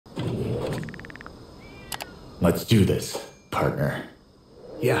Let's do this, partner.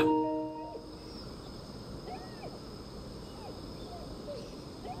 Yeah.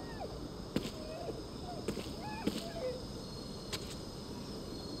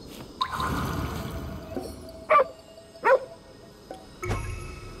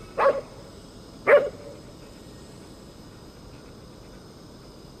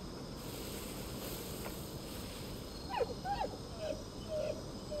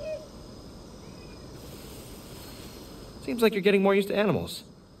 Seems like you're getting more used to animals.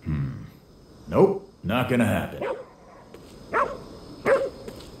 Nope, not gonna happen.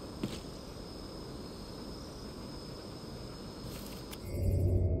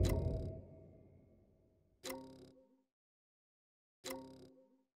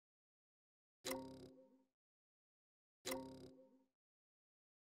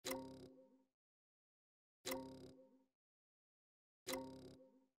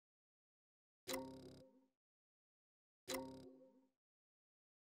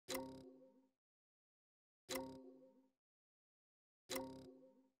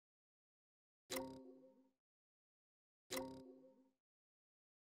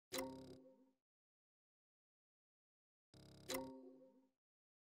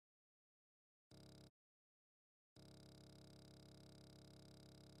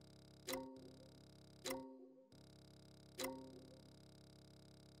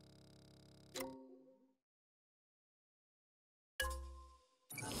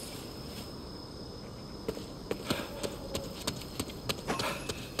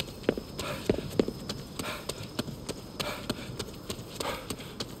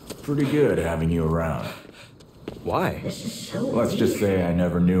 Pretty good having you around. Why? Let's just say I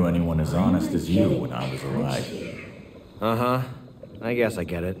never knew anyone as honest as you when I was alive. Uh-huh. I guess I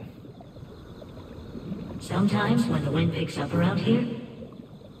get it. Sometimes when the wind picks up around here,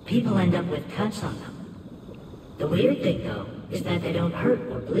 people end up with cuts on them. The weird thing, though, is that they don't hurt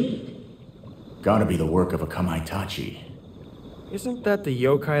or bleed. Gotta be the work of a Kamaitachi. Isn't that the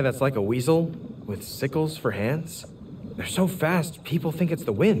yokai that's like a weasel, with sickles for hands? They're so fast, people think it's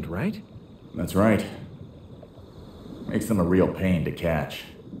the wind, right? That's right. Makes them a real pain to catch.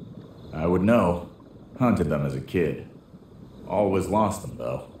 I would know. Hunted them as a kid. Always lost them,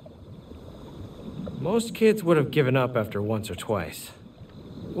 though. Most kids would have given up after once or twice.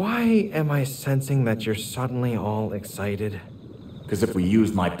 Why am I sensing that you're suddenly all excited? Because if we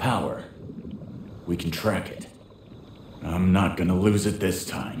use my power, we can track it. I'm not gonna lose it this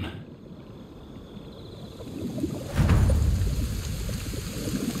time.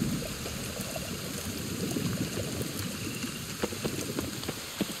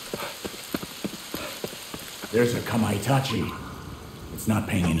 There's a Kamaitachi. It's not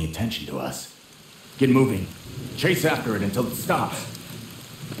paying any attention to us. Get moving. Chase after it until it stops.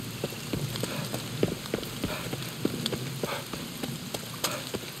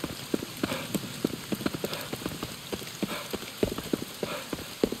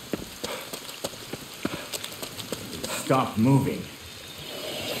 Stop moving.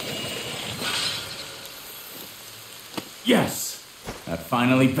 Yes! I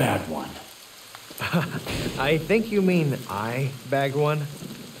finally bagged one. I think you mean I bagged one.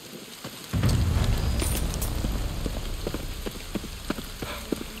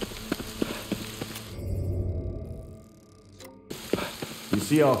 You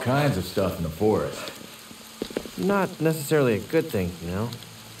see all kinds of stuff in the forest. Not necessarily a good thing, you know?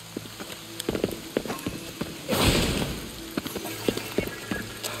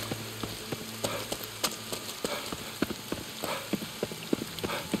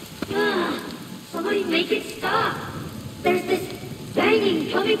 Somebody make it stop! There's this banging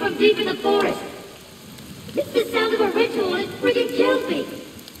coming from deep in the forest. It's the sound of a ritual and it friggin' kills me.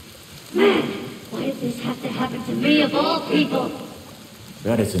 Man, why did this have to happen to me of all people?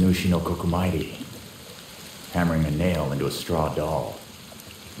 That is an Ushi no Kokumairi. Hammering a nail into a straw doll.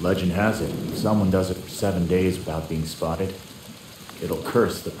 Legend has it, if someone does it for 7 days without being spotted, it'll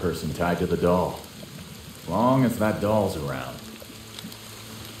curse the person tied to the doll. As long as that doll's around.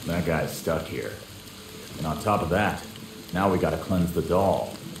 That guy's stuck here. And on top of that, now we gotta cleanse the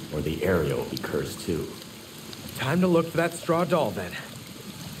doll, or the area will be cursed too. Time to look for that straw doll, then.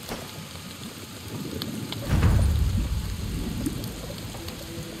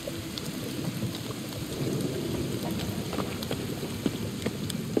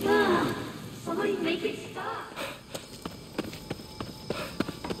 Somebody make it stop!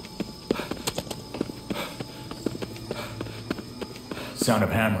 Sound of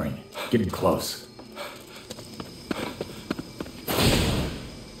hammering. Getting close.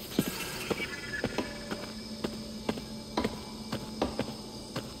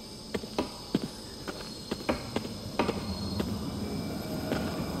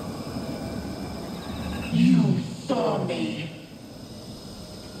 me.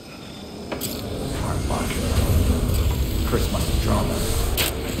 Smart marker. Curse must have drawn them.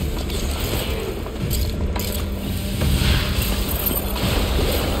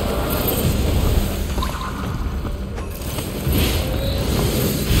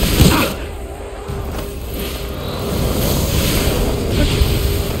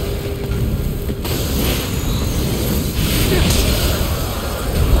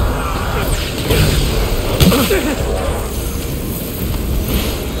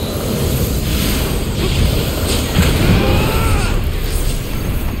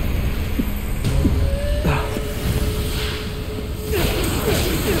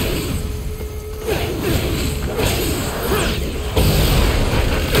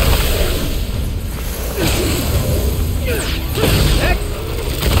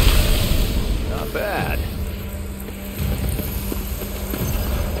 Not bad.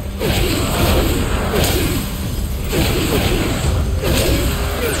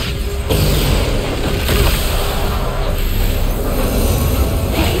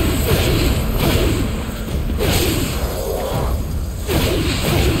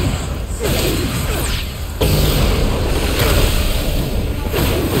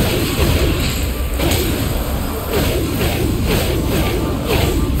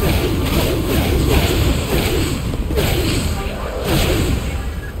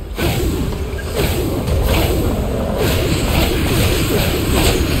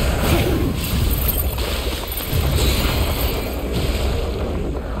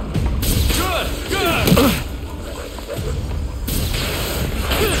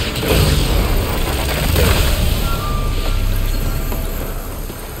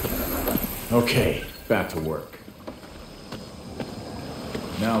 Okay, back to work.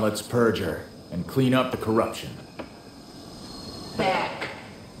 Now let's purge her and clean up the corruption. Back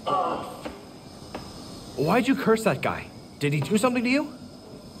off. Why'd you curse that guy? Did he do something to you?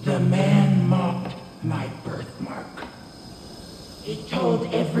 The man mocked my birthmark. He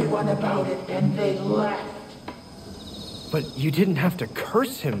told everyone about it and they left. But you didn't have to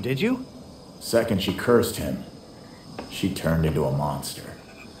curse him, did you? Second she cursed him, she turned into a monster.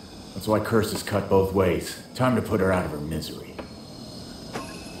 That's why curses cut both ways. Time to put her out of her misery.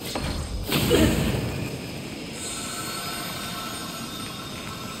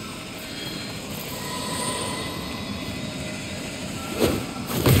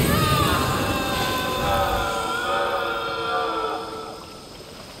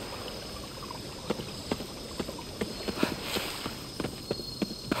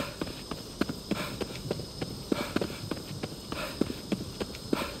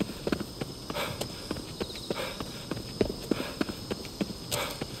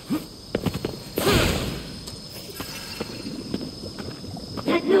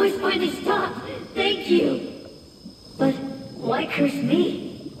 That noise finally stopped. Thank you. But why curse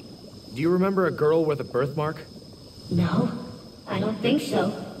me? Do you remember a girl with a birthmark? No, I don't think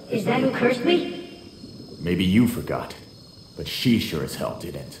so. Is that who cursed me? Maybe you forgot, but she sure as hell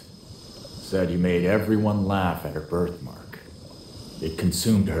didn't. Said you made everyone laugh at her birthmark. It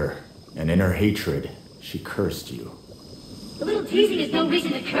consumed her, and in her hatred, she cursed you. A little teasing is no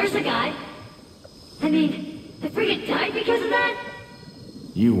reason to curse a guy. I mean, I friggin' died because of that?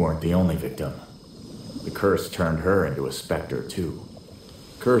 You weren't the only victim. The curse turned her into a specter, too.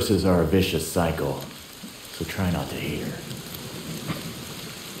 Curses are a vicious cycle, so try not to hate her.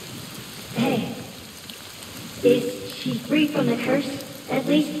 Hey, is she free from the curse, at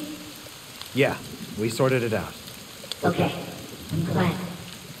least? Yeah, we sorted it out. Okay, I'm glad.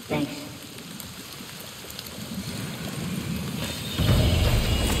 Thanks.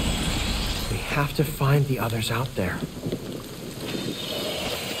 We have to find the others out there.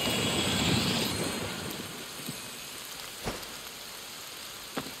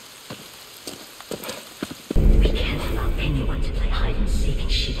 We can't allow anyone to play hide and seek in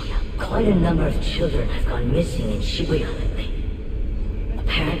Shibuya. Quite a number of children have gone missing in Shibuya lately.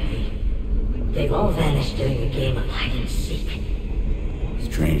 Apparently, they've all vanished during a game of hide and seek.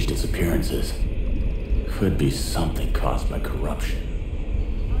 Strange disappearances. Could be something caused by corruption.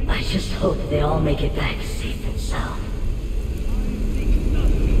 I just hope they all make it back safe and sound.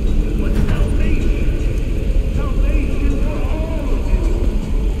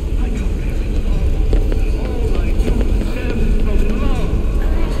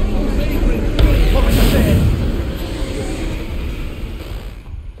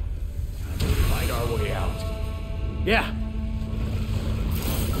 Find our way out. Yeah,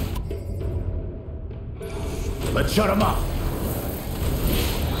 Let's shut him up.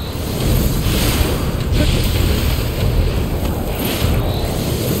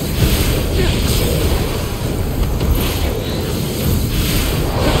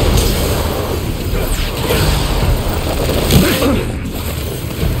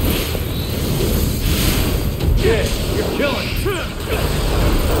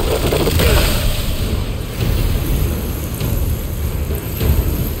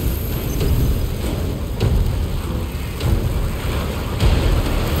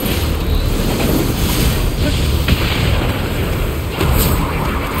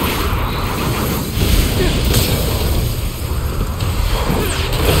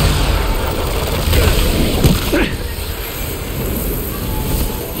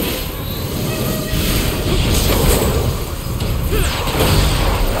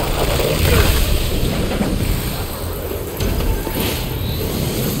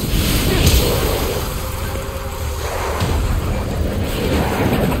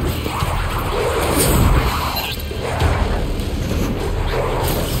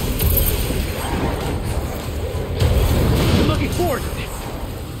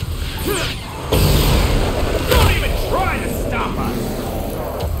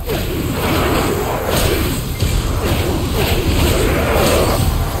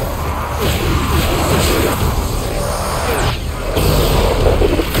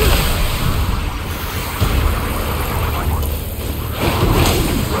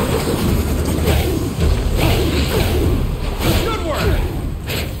 Good work!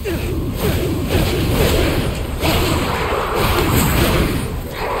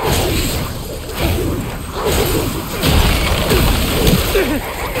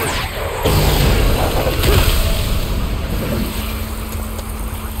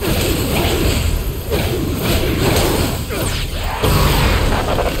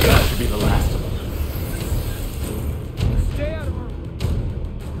 That should be the last of them. Stay out of our...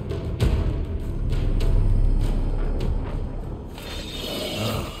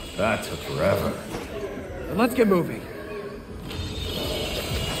 That took forever. Let's get moving.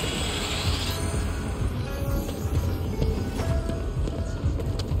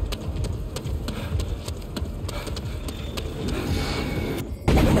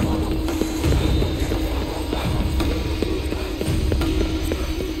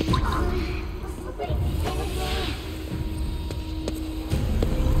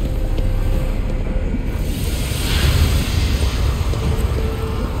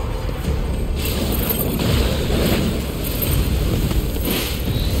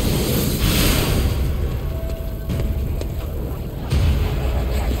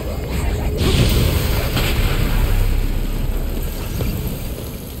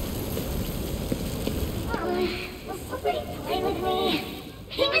 Will somebody play with me?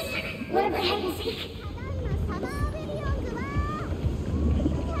 Hey, mister, wanna play hide and seek?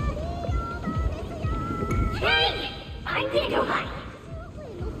 Hey! I'm gonna go hide.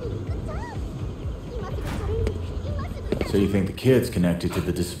 So you think the kid's connected to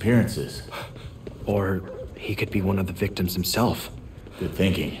the disappearances? Or he could be one of the victims himself. Good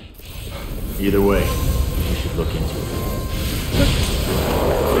thinking. Either way, we should look into it.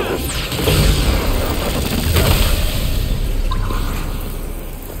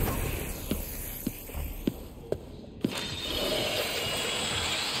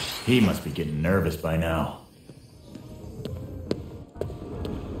 He must be getting nervous by now.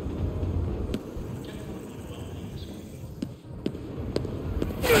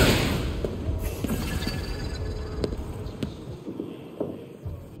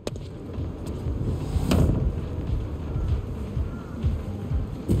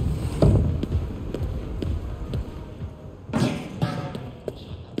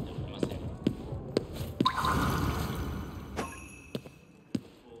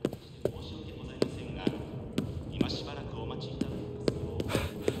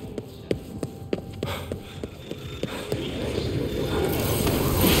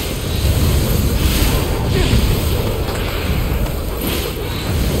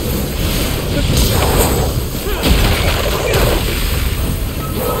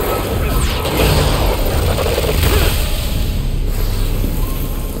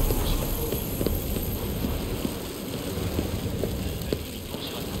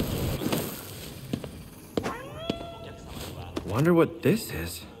 Wonder what this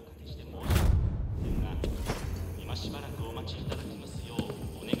is.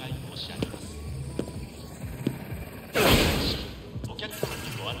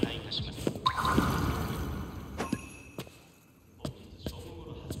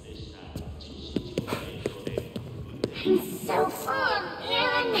 I'm so fun,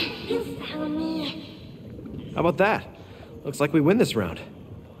 man. You found me. How about that? Looks like we win this round.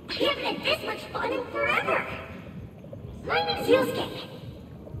 I haven't had this much fun in forever. My name's Yusuke.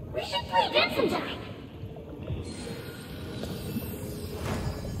 We should play again sometime.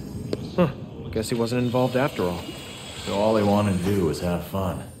 Huh. Guess he wasn't involved after all. So all he wanted to do was have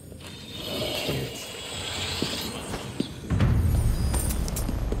fun. Kids.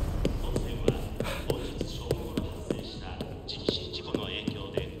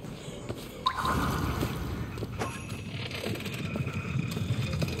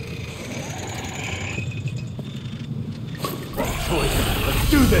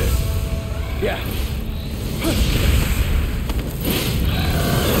 Let's do this! Yeah.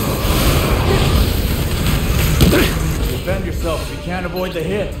 Defend yourself if you can't avoid the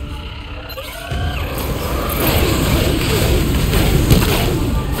hit.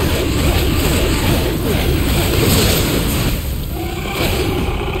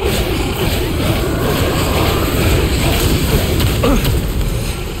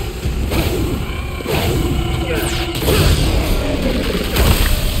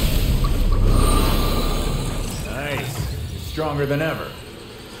 Nice. You're stronger than ever.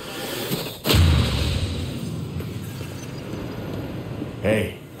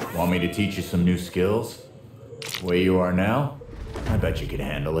 Hey, want me to teach you some new skills? The way you are now, I bet you could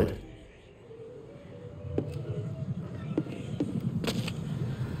handle it.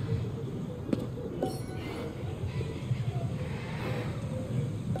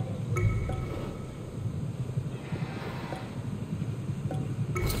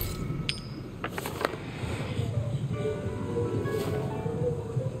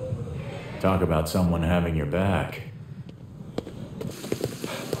 Talk about someone having your back.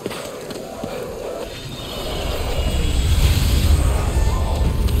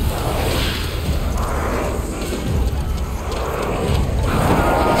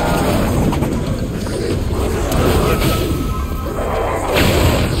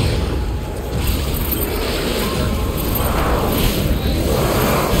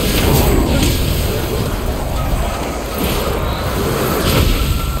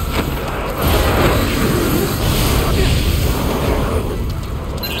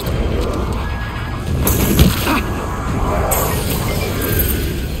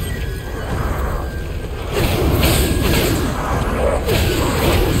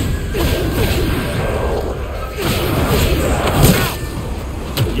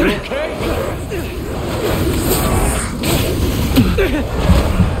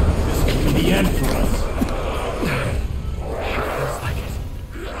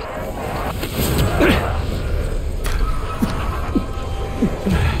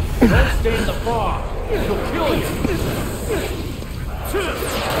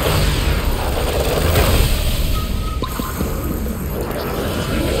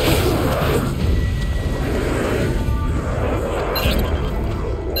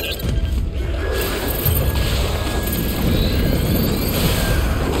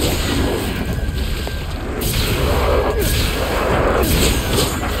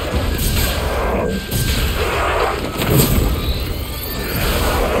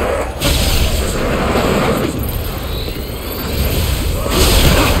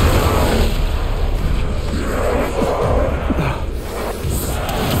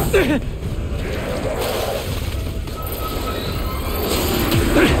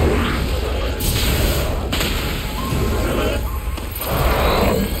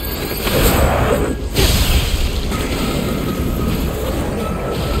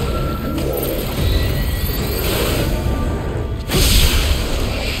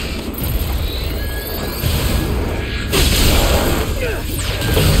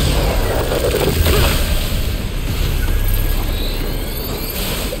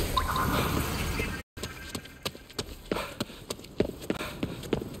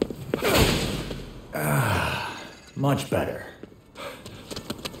 Much better.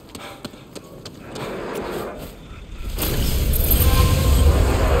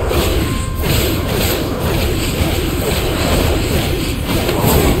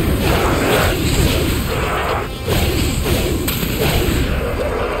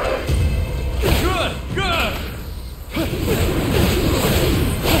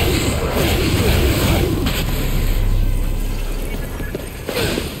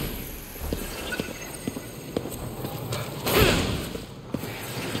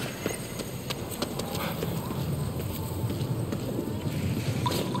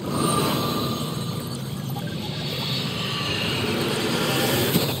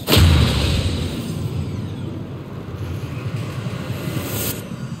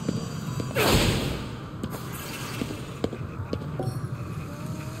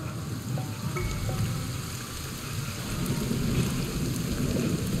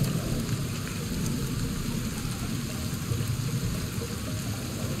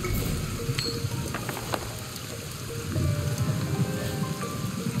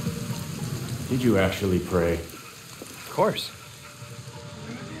 Did you actually pray? Of course.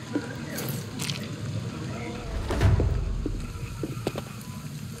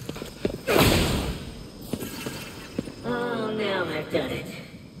 Oh, now I've done it.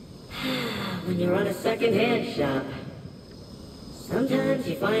 When you run a second-hand shop, sometimes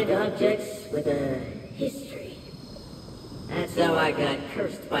you find objects with a history. That's how I got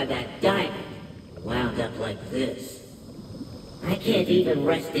cursed by that diamond. Wound up like this. I can't even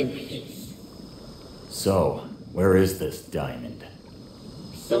rest in peace. So, where is this diamond?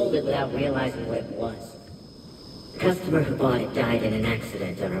 Sold it without realizing what it was. The customer who bought it died in an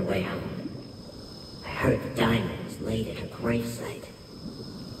accident on her way home. I heard the diamond was laid at her gravesite.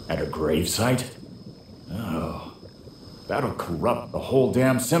 At her gravesite? Oh, that'll corrupt the whole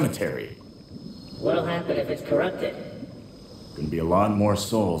damn cemetery. What'll happen if it's corrupted? Gonna be a lot more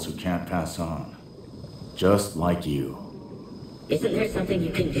souls who can't pass on. Just like you. Isn't there something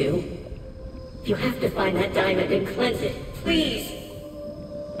you can do? You have to find that diamond and cleanse it, please!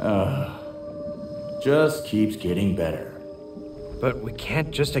 Just keeps getting better. But we can't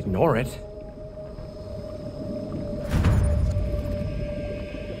just ignore it.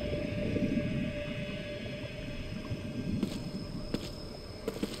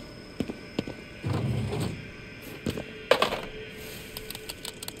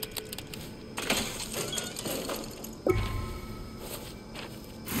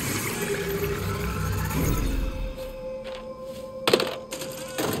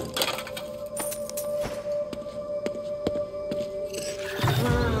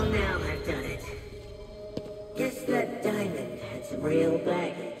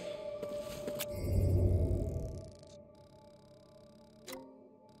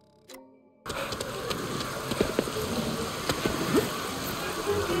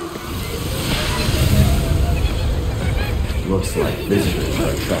 Looks like visitors are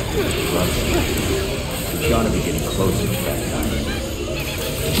attracted to corruption. We've got to be getting closer to that diamond.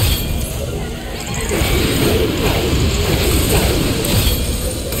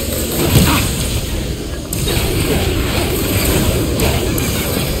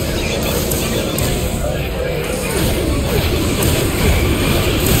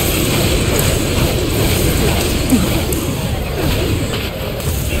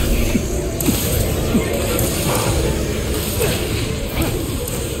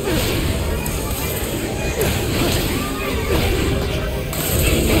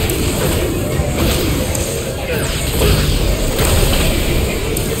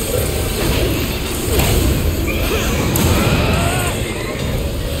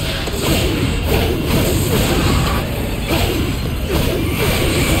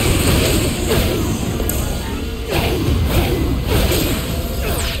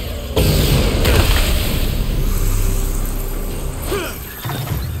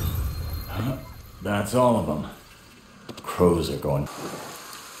 That's all of them. Crows are going.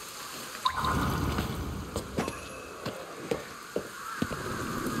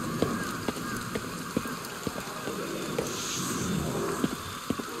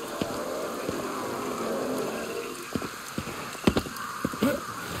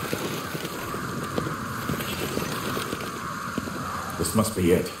 This must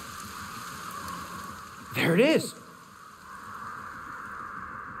be it. There it is.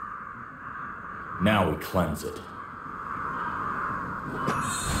 Now we cleanse it.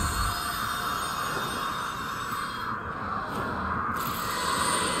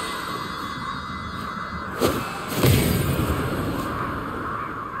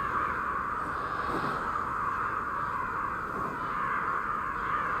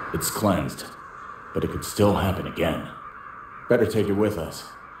 It's cleansed, but it could still happen again. Better take it with us.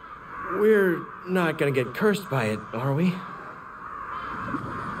 We're not gonna get cursed by it, are we?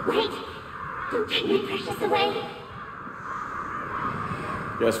 Wait! Don't take my precious away!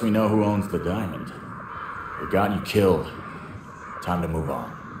 Guess we know who owns the diamond. We got you killed. Time to move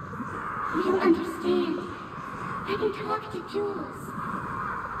on. You don't understand. I can talk to Jules.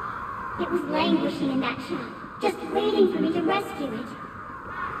 It was languishing in that shop, just waiting for me to rescue it.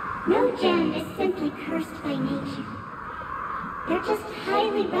 No gem is simply cursed by nature. They're just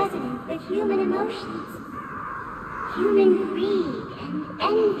highly resonant with human emotions. Human greed and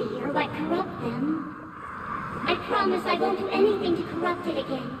envy are what corrupt them. I promise I won't do anything to corrupt it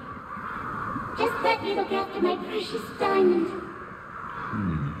again. Just let me look after my precious diamond.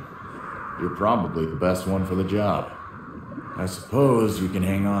 You're probably the best one for the job. I suppose you can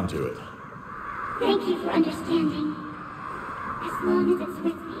hang on to it. Thank you for understanding. As long as it's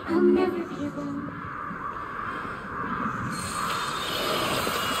with me, I'll never be alone.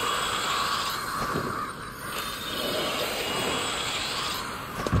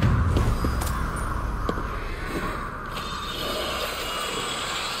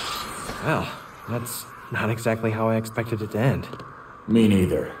 Well, that's not exactly how I expected it to end. Me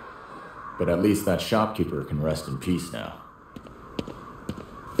neither. But at least that shopkeeper can rest in peace now.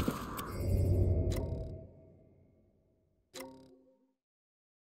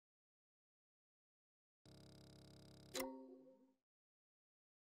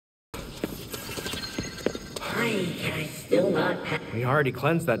 Why can I still not We already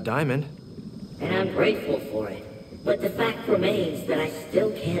cleansed that diamond. And I'm grateful for it. But the fact remains that I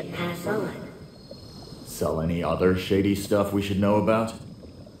still can't pass on. Sell any other shady stuff we should know about?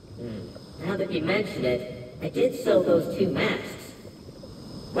 Now that you mention it, I did sell those 2 masks.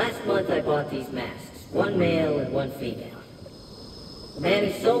 Last month I bought these masks, 1 male and 1 female. The man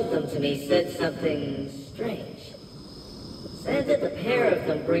who sold them to me said something strange. Said that the pair of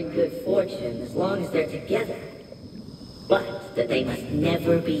them bring good fortune as long as they're together. But that they must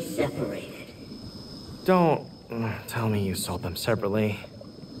never be separated. Don't tell me you sold them separately.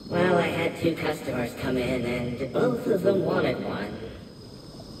 Well, I had 2 customers come in and both of them wanted one.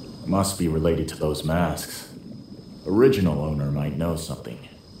 Must be related to those masks. Original owner might know something.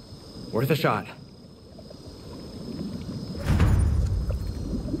 Worth a shot.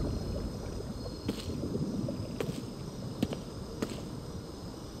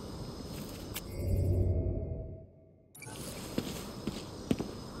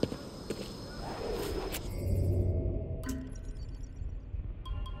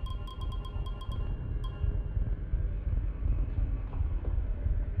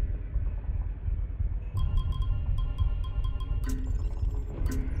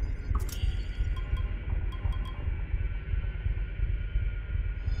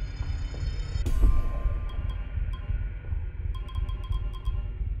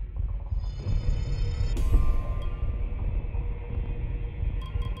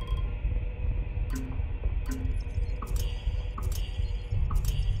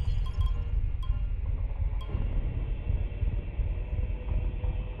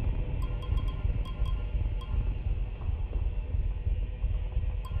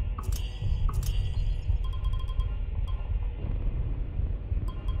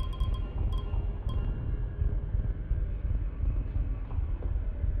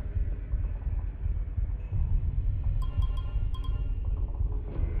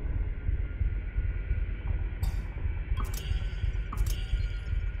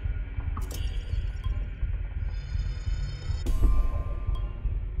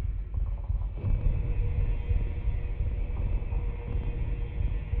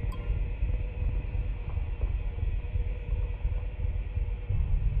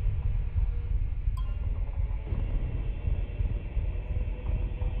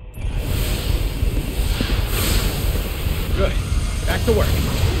 back to work.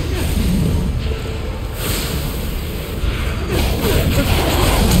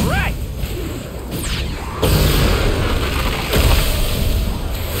 Right!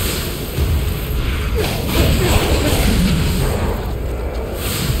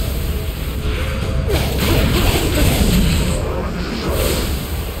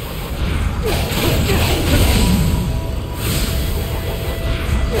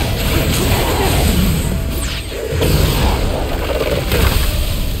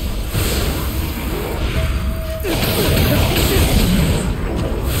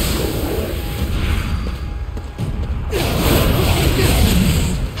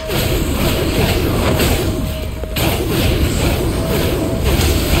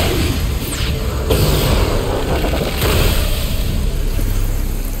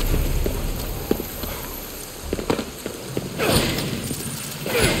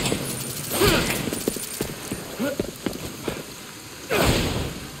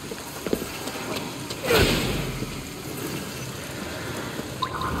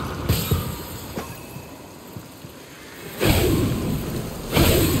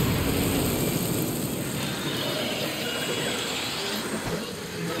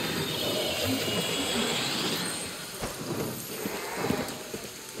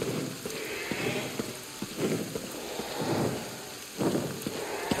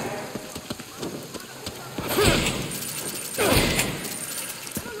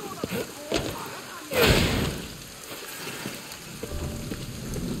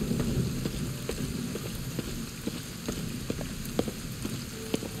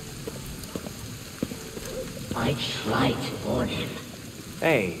 I tried to warn him.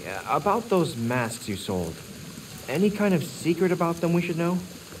 Hey, about those masks you sold. Any kind of secret about them we should know?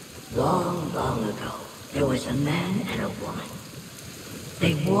 Long, long ago, there was a man and a woman.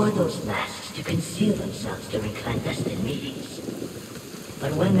 They wore those masks to conceal themselves during clandestine meetings.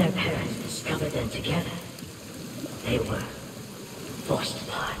 But when their parents discovered them together, they were forced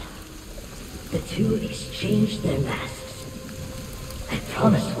apart. The two exchanged their masks and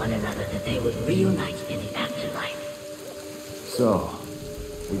promised one another that they would reunite in the afterlife. So,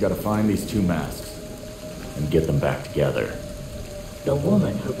 we gotta find these two masks and get them back together. The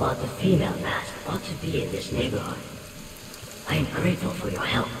woman who bought the female mask ought to be in this neighborhood. I am grateful for your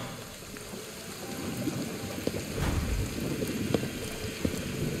help.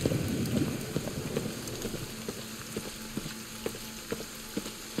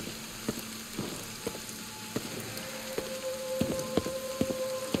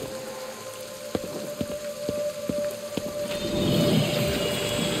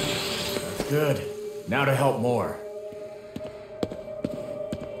 Good. Now to help more.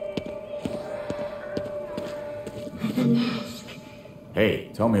 The mask.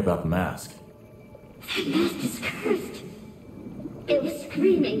 Hey, tell me about the mask. That mask is cursed. It was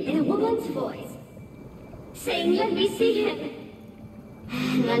screaming in a woman's voice, saying, "Let me see him."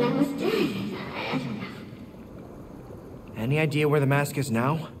 And then I was dead. I don't know. Any idea where the mask is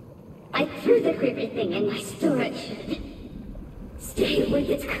now? I threw the creepy thing in my storage shed. Stay away,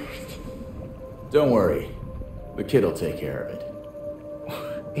 it's cursed. Don't worry. The kid'll take care of it.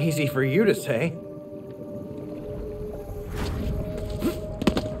 Easy for you to say.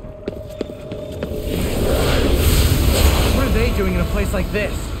 What are they doing in a place like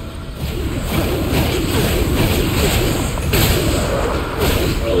this?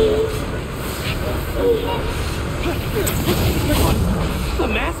 The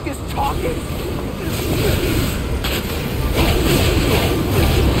mask is talking?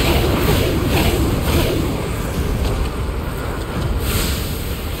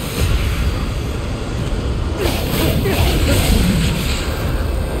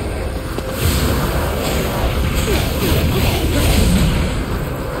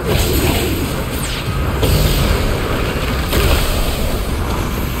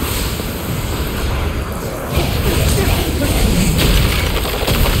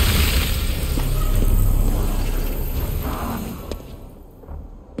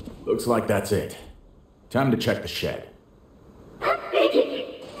 Looks like that's it. Time to check the shed.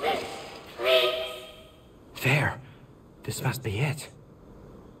 There. This must be it.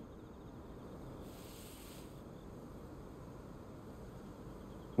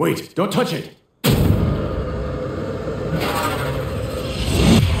 Wait, don't touch it!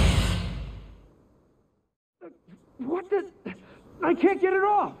 What the... I can't get it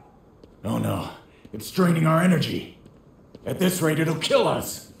off! Oh no, it's draining our energy. At this rate, it'll kill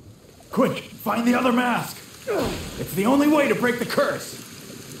us. Quick, find the other mask. It's the only way to break the curse.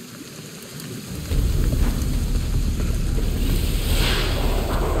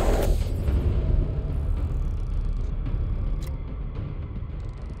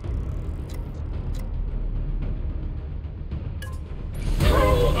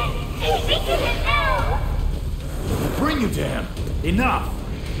 bring you to him. Enough!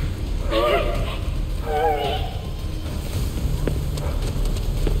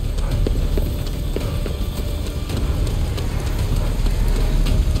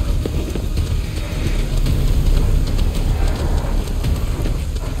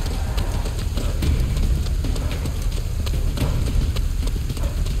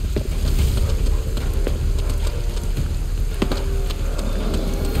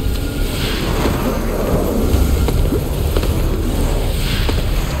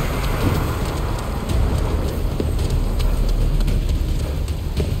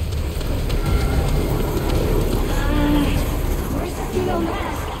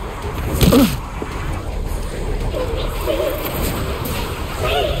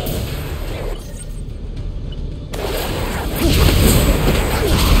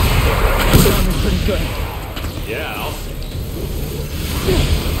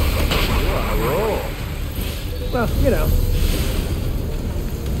 Well, you know.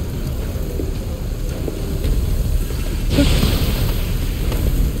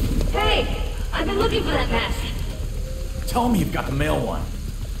 Hey! I've been looking for that mask. Tell me you've got the male one.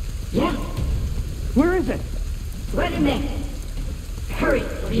 Yeah, Where is it? right in there. Hurry,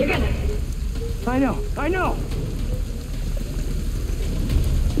 or you're gonna... I know!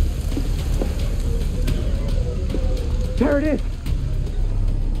 There it is!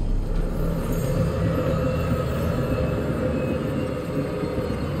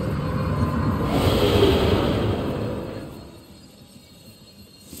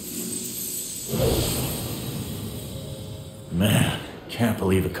 Man, can't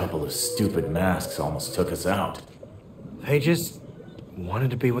believe a couple of stupid masks almost took us out. They just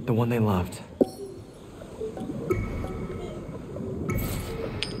wanted to be with the one they loved.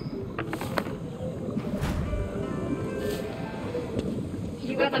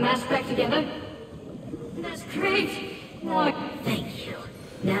 You got the mask back together? That's great! Now Thank you.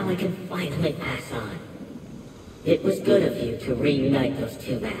 Now I can finally pass on. It was good of you to reunite those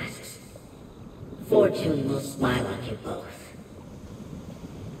two masks. Fortune will smile on you both.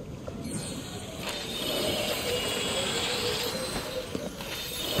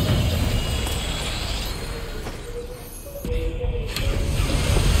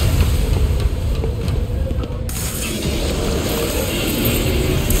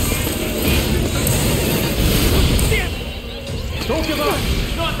 Don't give up!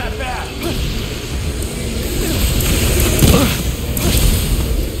 It's not that bad!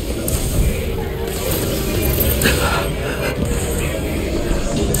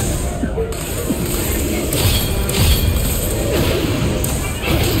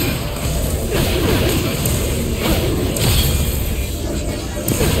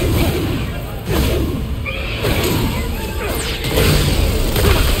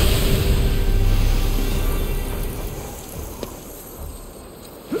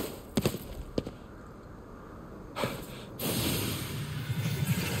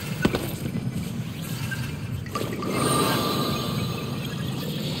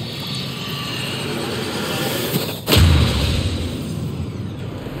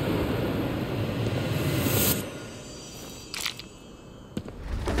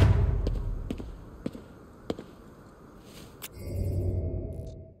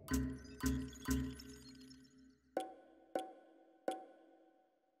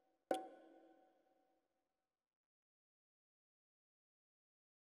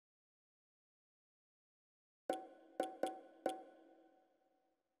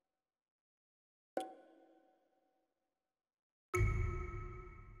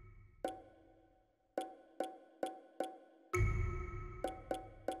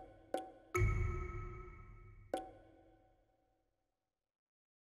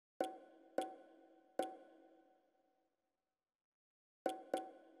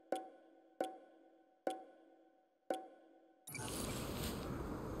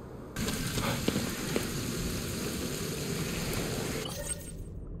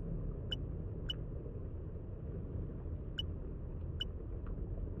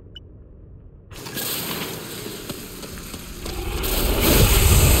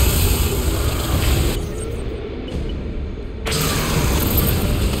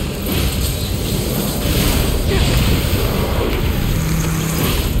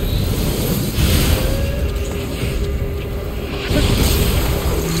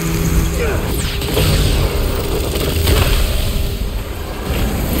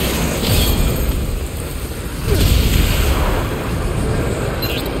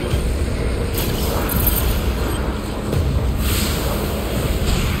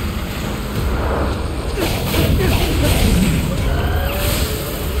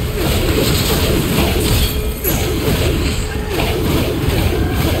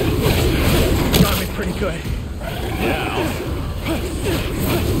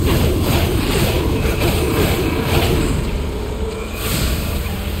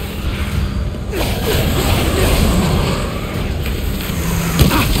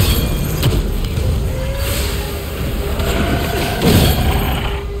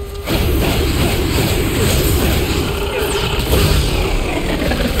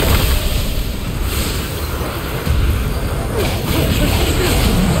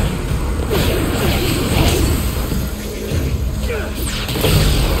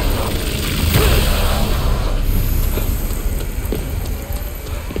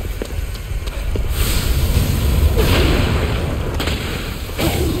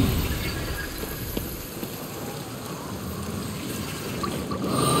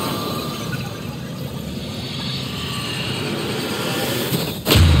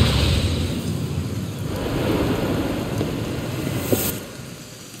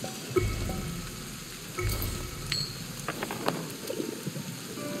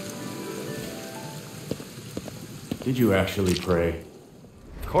 Did you actually pray?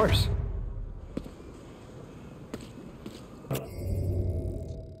 Of course.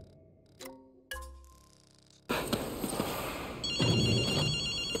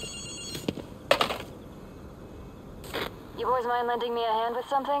 You boys mind lending me a hand with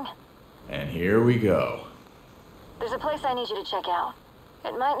something? And here we go. There's a place I need you to check out.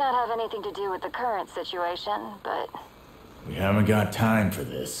 It might not have anything to do with the current situation, but... We haven't got time for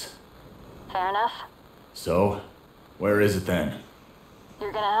this. fair enough. So, where is it then?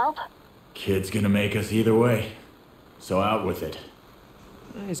 You're gonna help? Kid's gonna make us either way. So out with it.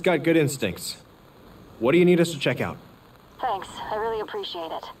 He's got good instincts. What do you need us to check out? Thanks, I really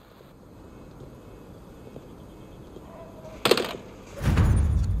appreciate it.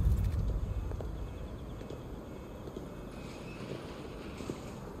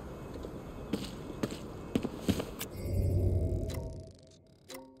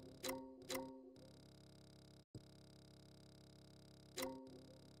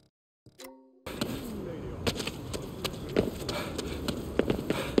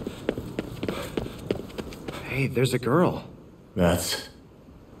 Hey, there's a girl. That's...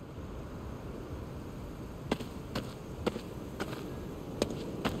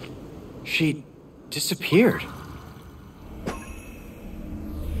 She disappeared.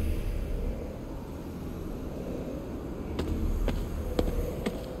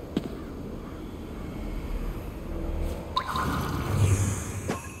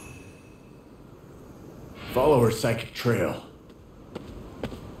 Follow her psychic trail.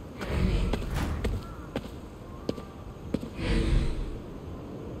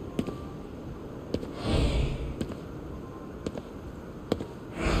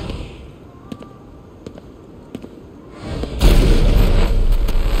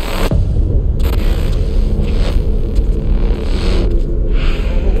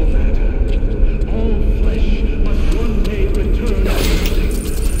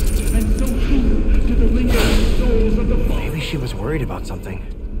 Maybe she was worried about something.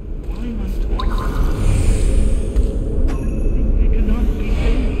 It cannot be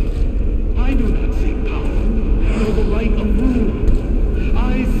saved. I do not seek power, nor the right of rule.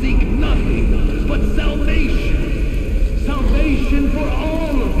 I seek nothing but salvation. Salvation for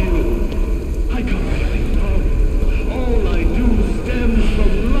all of you. I come bearing love. All I do stems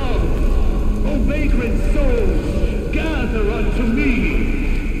from love. O vagrant souls, gather unto me.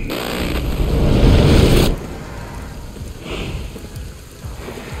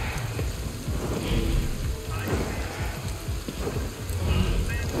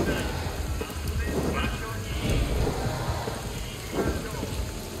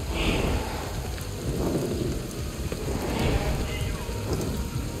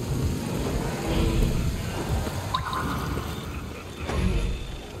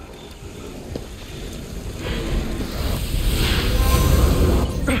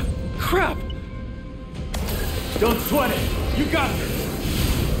 Crap! Don't sweat it! You got this!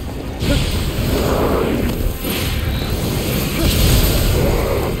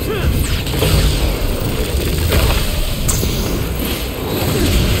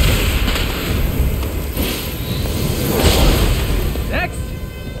 Next!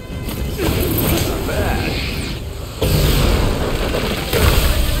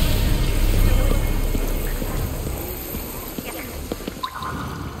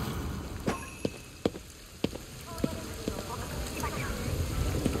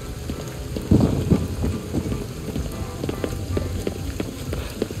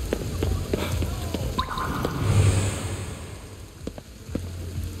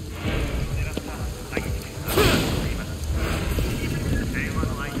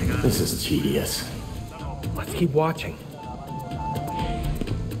 This is tedious. Let's keep watching.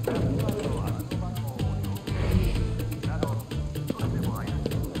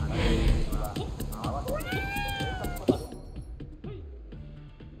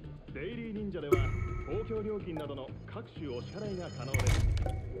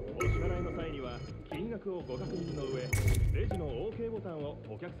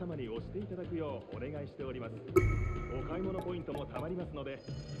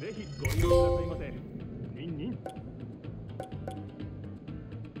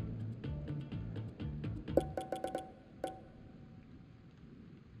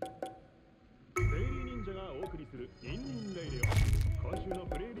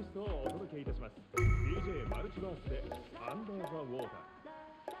 DJ マルチバースでアンダーザウォーター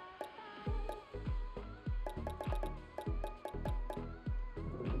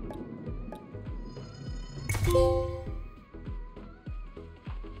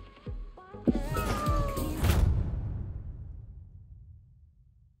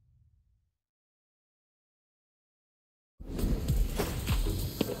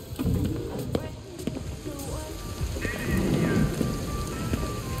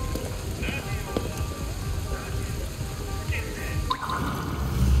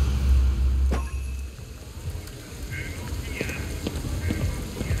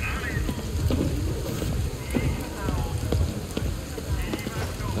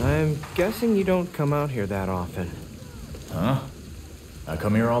guessing you don't come out here that often. Huh? I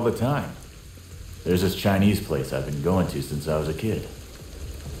come here all the time. There's this Chinese place I've been going to since I was a kid.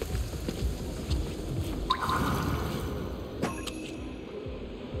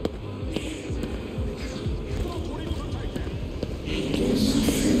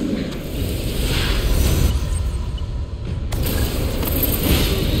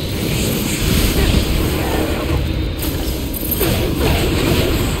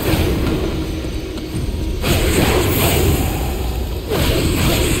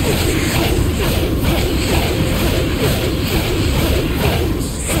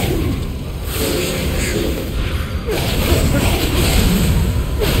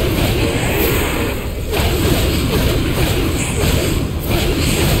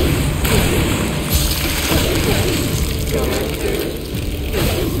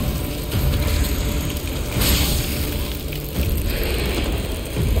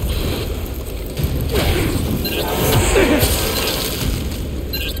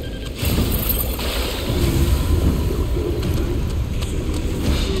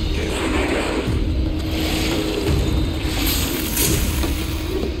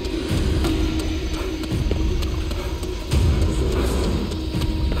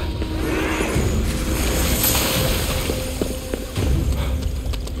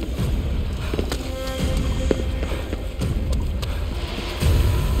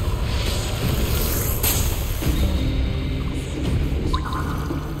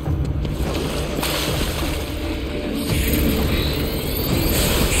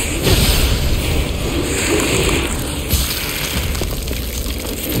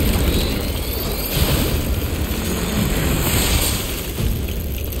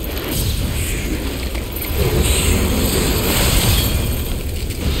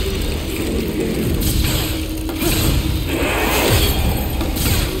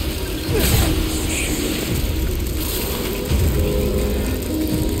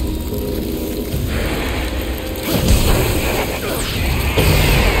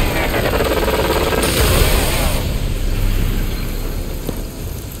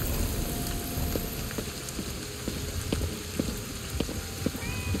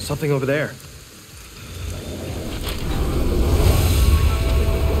 Something over there.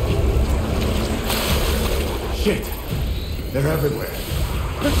 Shit! They're everywhere.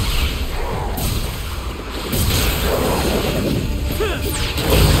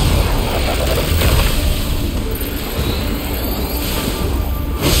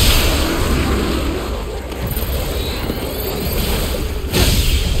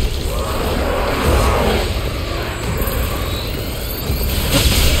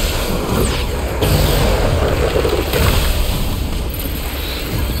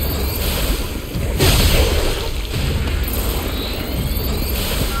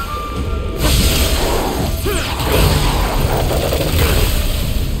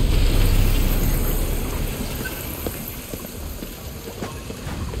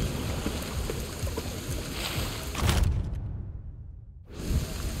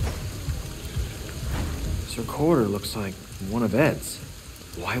 This recorder looks like one of Ed's.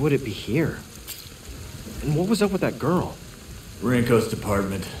 Why would it be here? And what was up with that girl? Rinko's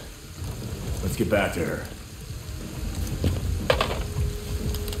department. Let's get back to her.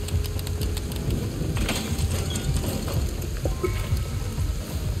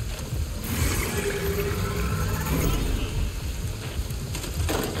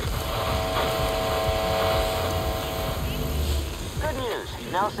 Good news.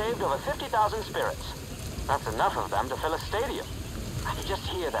 You've now saved over 50,000 spirits. That's enough of them to fill a stadium. I can just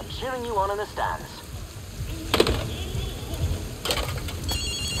hear them cheering you on in the stands.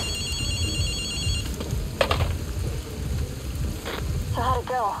 So how'd it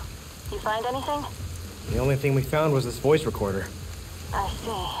go? You find anything? The only thing we found was this voice recorder. I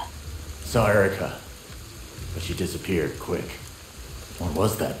see. Saw Erica, but she disappeared quick. What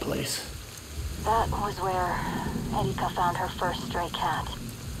was that place? That was where Erika found her first stray cat.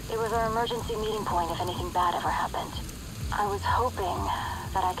 It was our emergency meeting point if anything bad ever happened. I was hoping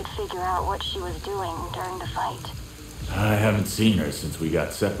that I could figure out what she was doing during the fight. I haven't seen her since we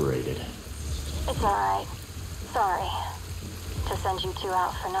got separated. It's alright. Sorry to send you two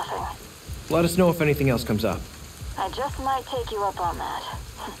out for nothing. Let us know if anything else comes up. I just might take you up on that.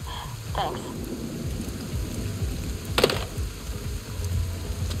 Thanks.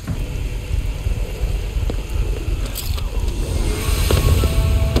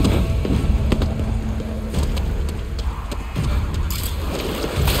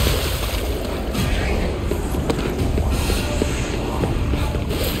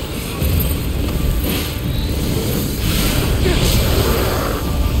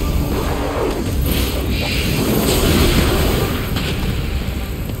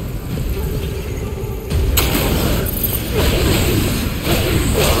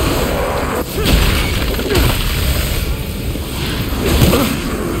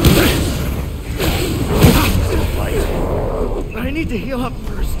 to heal up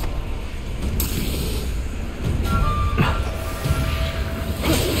first.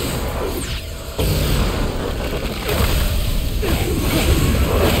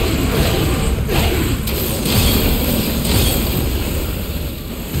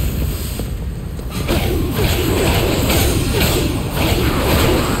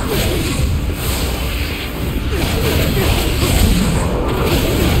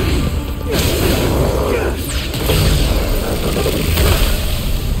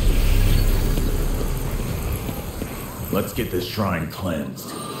 Let's get this shrine cleansed.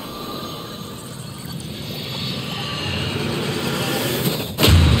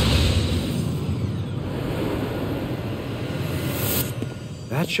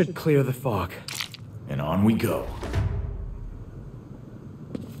 That should clear the fog. And on we go.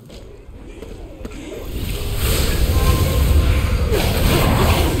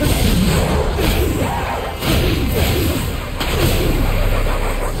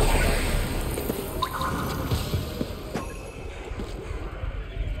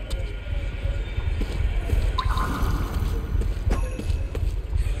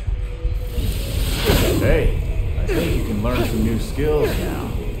 Hey, I think you can learn some new skills now.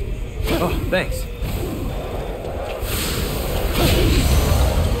 Oh, thanks.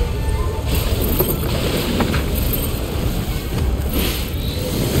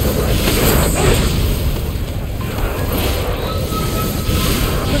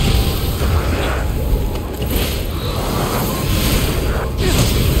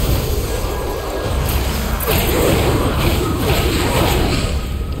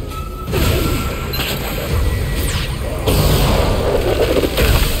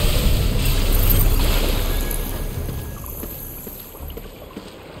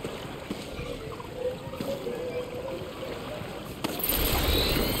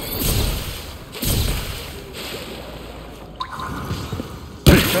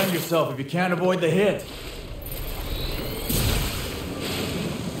 Defend yourself if you can't avoid the hit.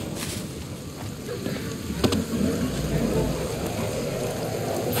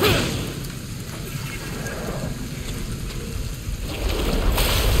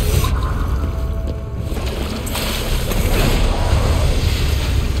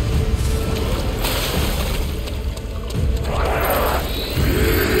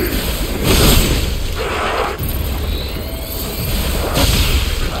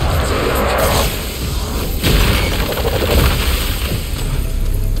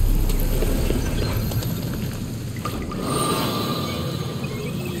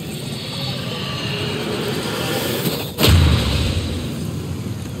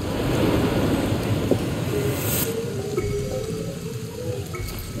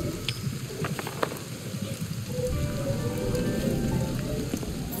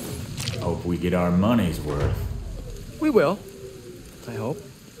 Hope we get our money's worth. We will. I hope.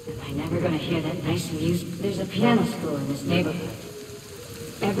 Am I never gonna hear that nice music? There's a piano school in this neighborhood.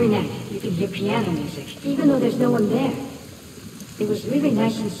 Every night, you can hear piano music, even though there's no one there. It was really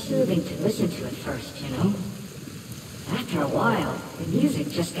nice and soothing to listen to at first, you know? After a while, the music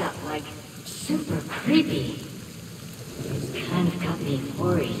just got, like, super creepy. It kind of got me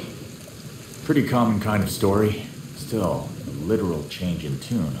worried. Pretty common kind of story. Still, a literal change in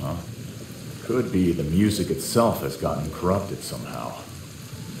tune, huh? Could be the music itself has gotten corrupted somehow.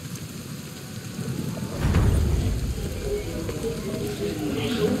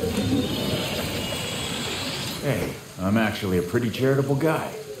 Hey, I'm actually a pretty charitable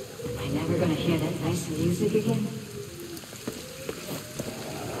guy. Am I never gonna hear that nice music again?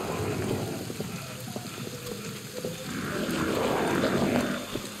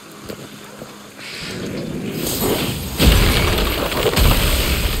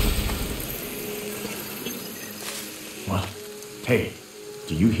 Well, hey,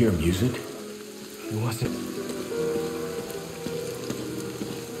 do you hear music? It wasn't.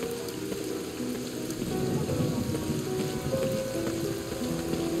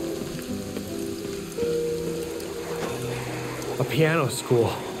 A piano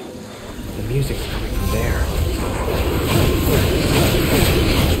school. The music's coming from there.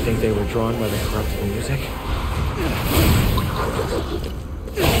 You think they were drawn by the corrupted music?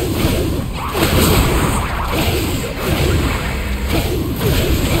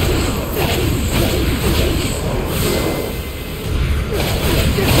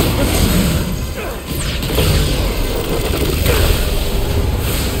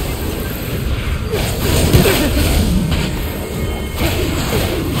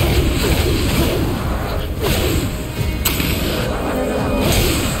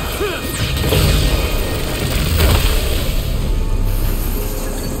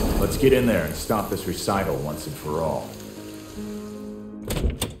 Let's get in there and stop this recital once and for all.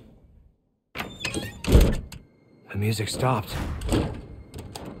 music stopped.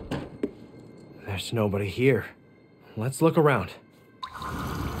 There's nobody here. Let's look around.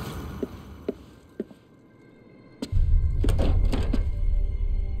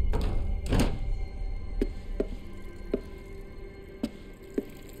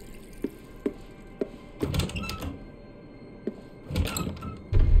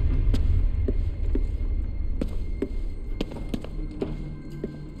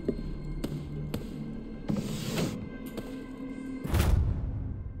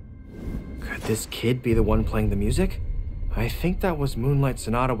 This kid be the one playing the music? I think that was Moonlight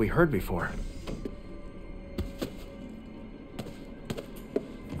Sonata we heard before.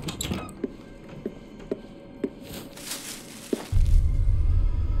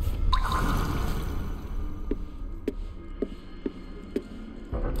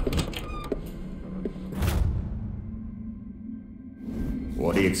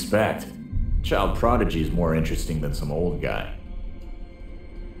 What do you expect? Child prodigy is more interesting than some old guy.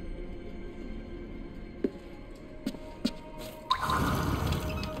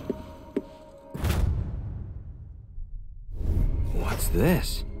 What's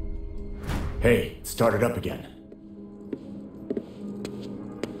this? Hey, it started up again.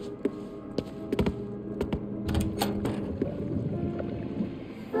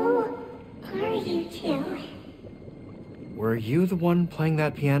 Who are you two? Were you the one playing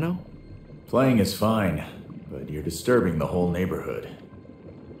that piano? Playing is fine, but you're disturbing the whole neighborhood.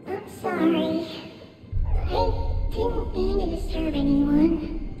 I'm sorry. I didn't mean to disturb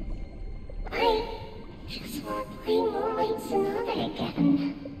anyone. I just want to play Moonlight Sonata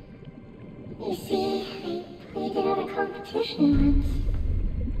again. You see, I played it at a competition once.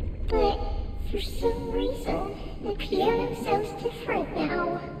 But for some reason, the piano sounds different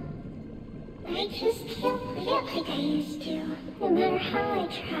now. I just can't play it like I used to, no matter how I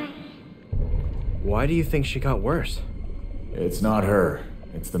try. Why do you think she got worse? It's not her.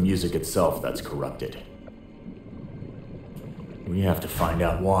 It's the music itself that's corrupted. We have to find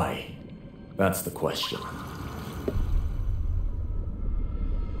out why. That's the question.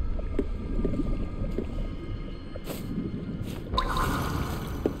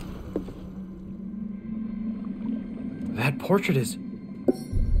 That portrait is...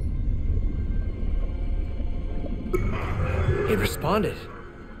 It responded.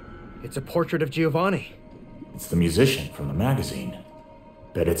 It's a portrait of Giovanni. It's the musician from the magazine.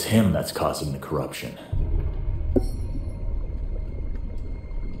 Bet it's him that's causing the corruption.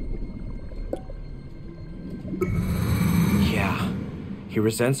 Yeah. He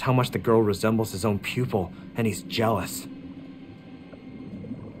resents how much the girl resembles his own pupil, and he's jealous.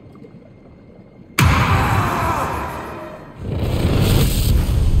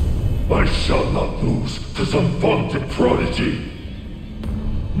 I shall not lose to some vaunted prodigy.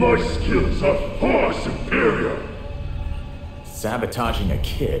 My skills are far superior. Sabotaging a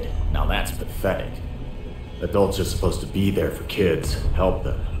kid? Now that's pathetic. Adults are supposed to be there for kids, help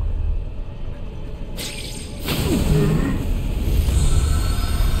them.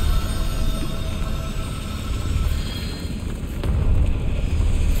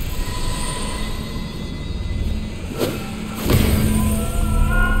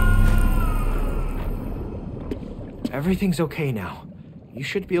 Everything's okay now. You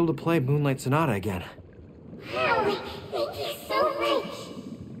should be able to play Moonlight Sonata again. Wow, thank you so much.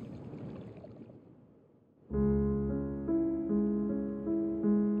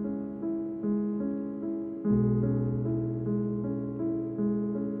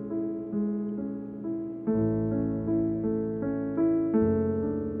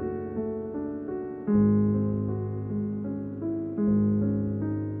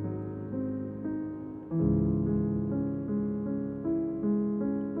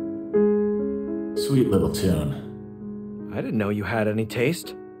 Sweet little tune. I didn't know you had any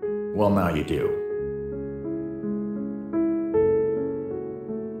taste. Well, now you do.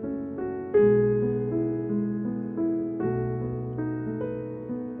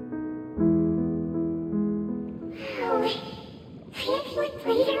 Wow, I feel like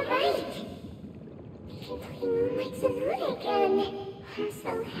played it right. We can play Moonlight Sonata again. I'm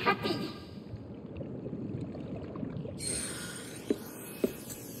so happy.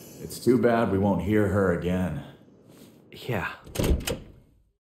 It's too bad we won't hear her again. Yeah.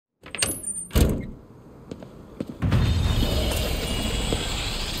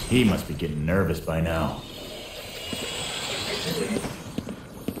 He must be getting nervous by now.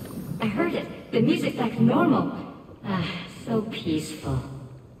 I heard it. The music back to normal. Ah, so peaceful.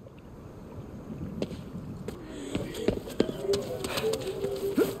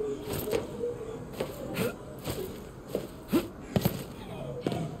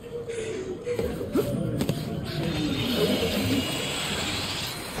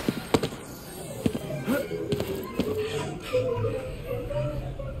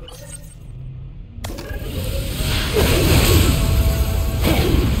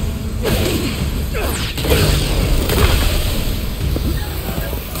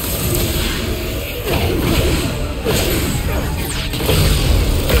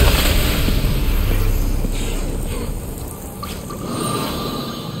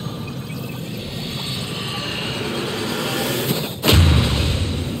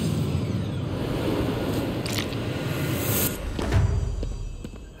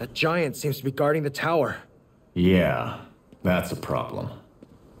 That giant seems to be guarding the tower. Yeah, that's a problem.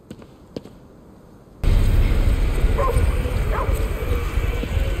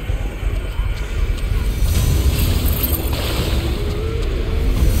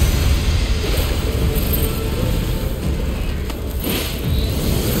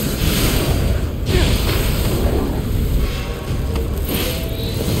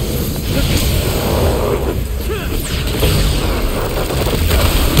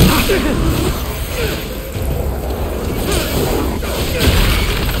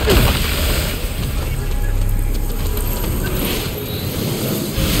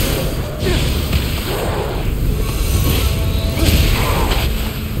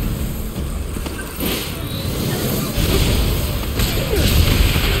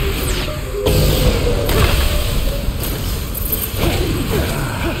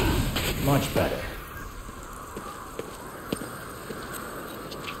 Much better.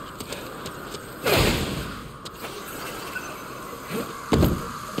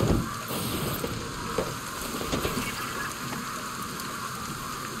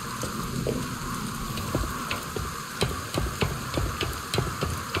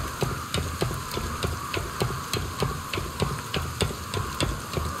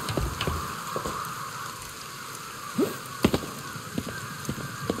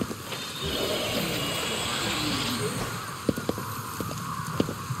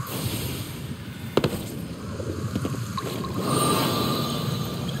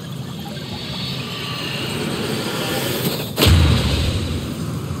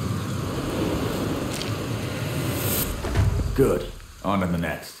 Good. On to the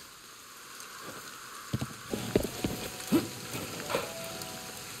next.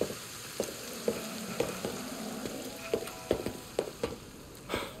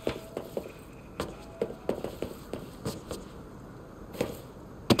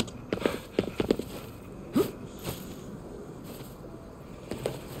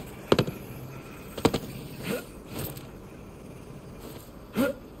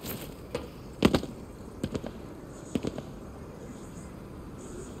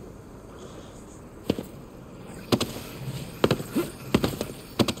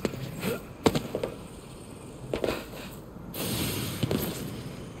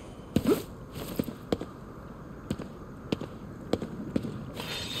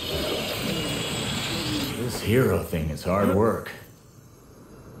 This hero thing is hard work.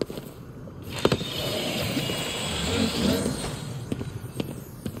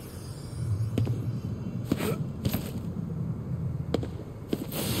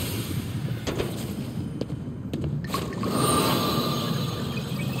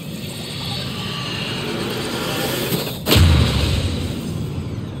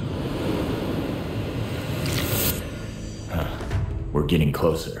 We're getting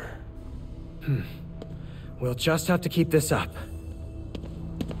closer. We'll just have to keep this up.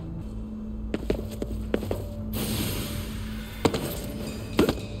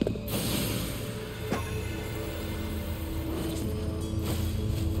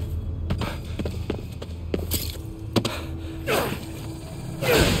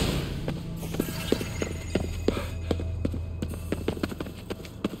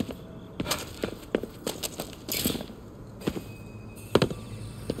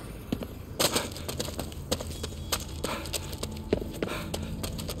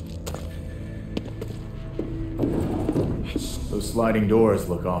 Those sliding doors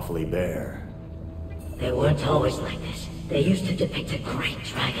look awfully bare. They weren't always like this. They used to depict a great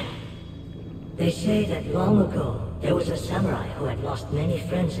dragon. They say that long ago, there was a samurai who had lost many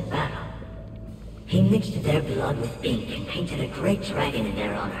friends in battle. He mixed their blood with ink and painted a great dragon in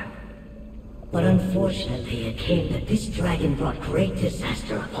their honor. But unfortunately, it came that this dragon brought great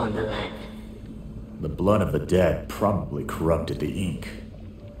disaster upon the land. The blood of the dead probably corrupted the ink.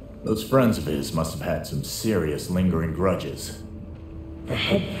 Those friends of his must have had some serious lingering grudges. The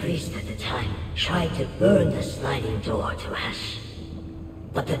head priest at the time tried to burn the sliding door to ash.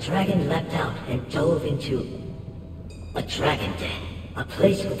 But the dragon leapt out and dove into a dragon den, a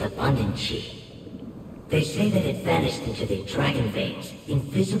place with abundant chi. They say that it vanished into the dragon veins,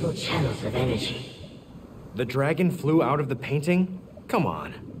 invisible channels of energy. The dragon flew out of the painting? Come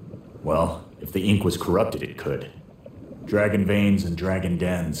on. Well, if the ink was corrupted, it could. Dragon veins and dragon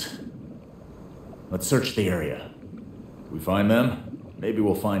dens. Let's search the area. If we find them, maybe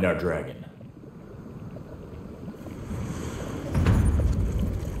we'll find our dragon.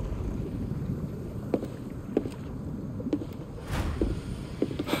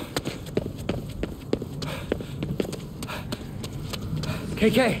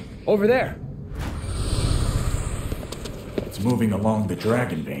 KK, over there. It's moving along the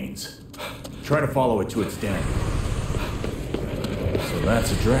dragon veins. Try to follow it to its den. So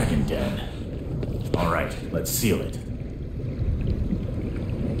that's a dragon den. Alright, let's seal it.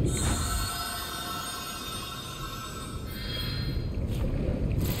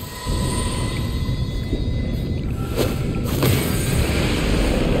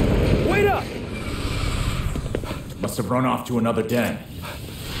 Wait up! Must have run off to another den.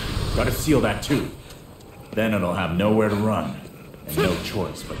 Gotta seal that too. Then it'll have nowhere to run, and no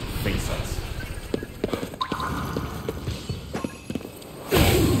choice but to face us.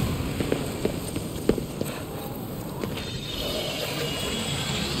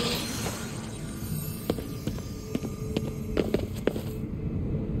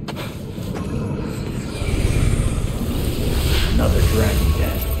 Another dragon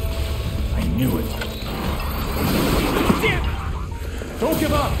den. I knew it. Damn it! Don't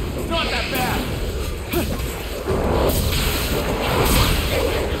give up! It's not that bad!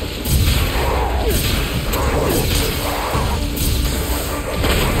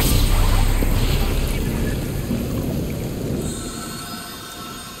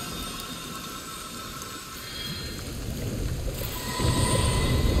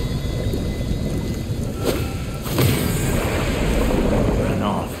 Ran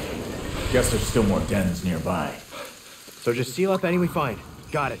off. Guess there's still more dens nearby. So just seal up any we find.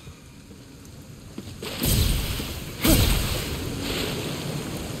 Got it.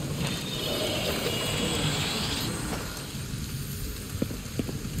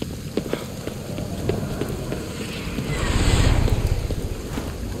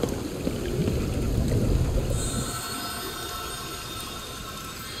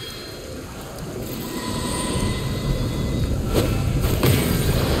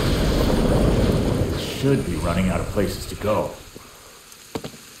 Should be running out of places to go.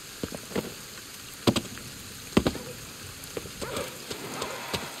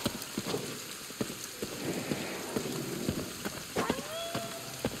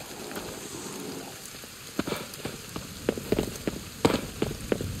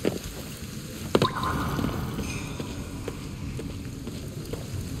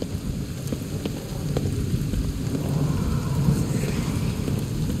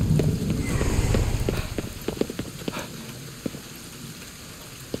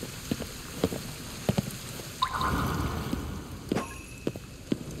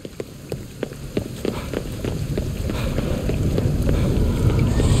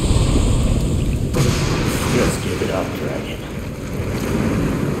 Just give it up, dragon.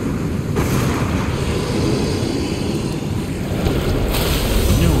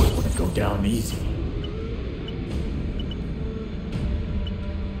 Knew it wouldn't go down easy.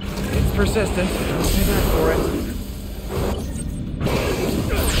 It's persistent. I'll pay back for it.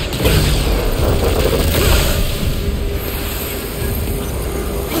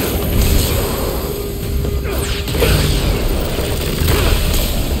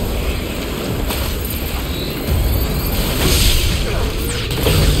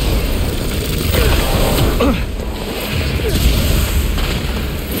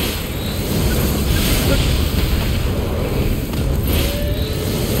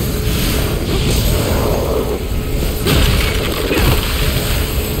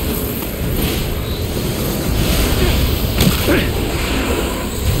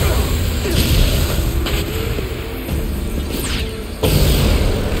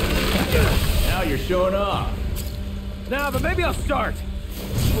 Now you're showing off. Nah, but maybe I'll start.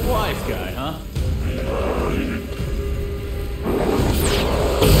 A wise guy, huh?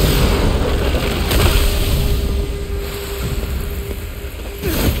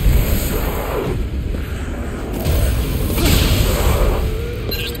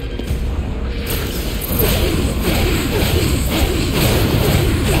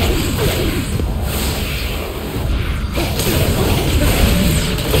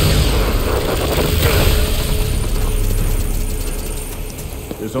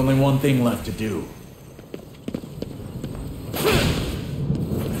 There's only one thing left to do.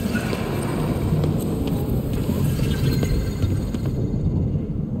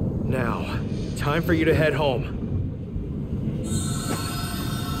 Now, time for you to head home.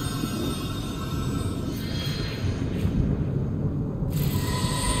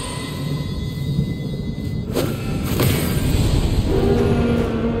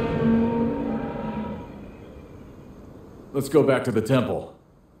 Let's go back to the temple.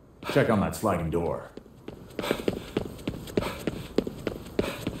 Check on that sliding door.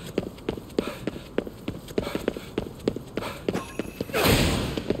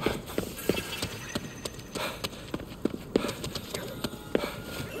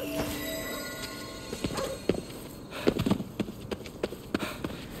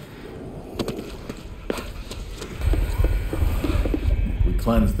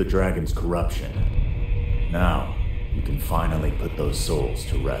 cleansed the dragon's corruption. Now, you can finally put those souls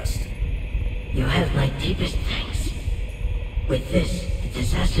to rest. You have my deepest thanks. With this, the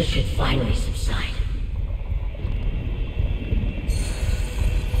disaster should finally subside.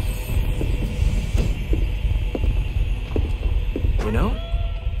 You know,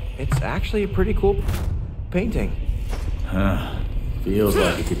 it's actually a pretty cool painting. Huh. Feels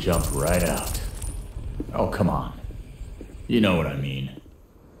like it could jump right out. Oh, come on. You know what I mean.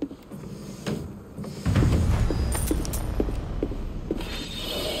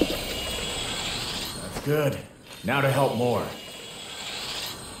 That's good. Now to help more.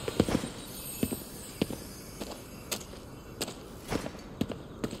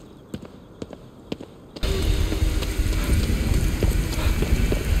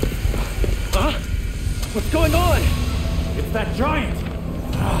 What's going on? It's that giant!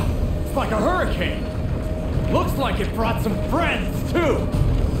 It's like a hurricane! Looks like it brought some friends, too!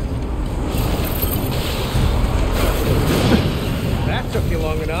 That took you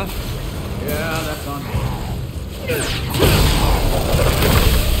long enough. Yeah, that's on me.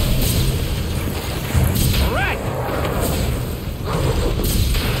 All right!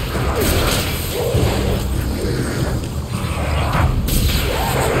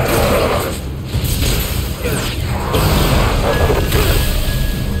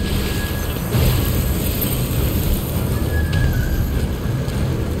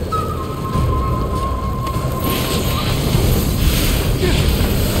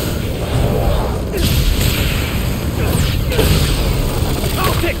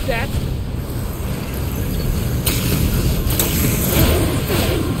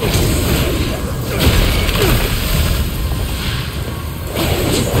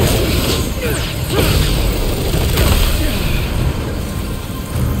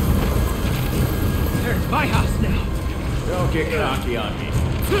 Don't get cocky on me.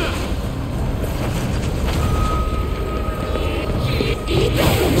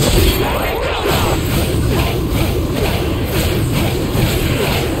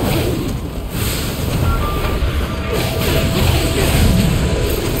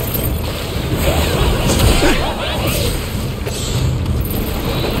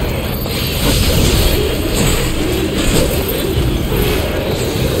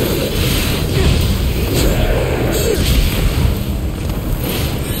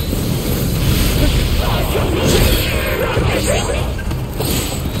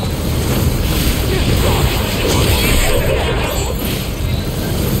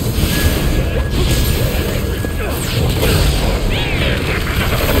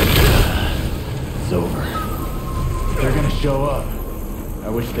 It's over. They're gonna show up. I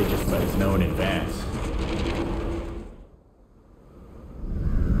wish they just let us know in advance.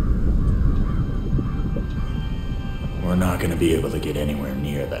 We're not gonna be able to get anywhere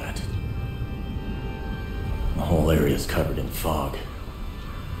near that. The whole area's covered in fog.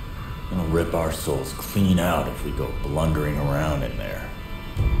 It'll rip our souls clean out if we go blundering around in there.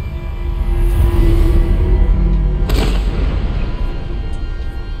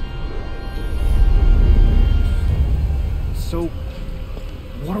 So,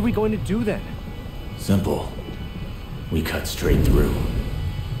 what are we going to do then? Simple. We cut straight through.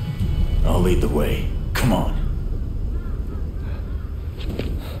 I'll lead the way. Come on.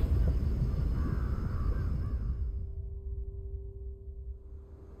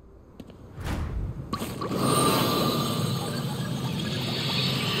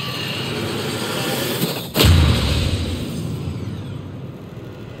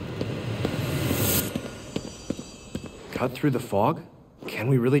 Cut through the fog? Can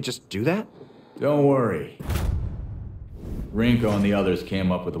we really just do that? Don't worry. Rinko and the others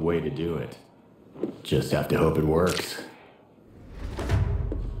came up with a way to do it. Just have to hope it works.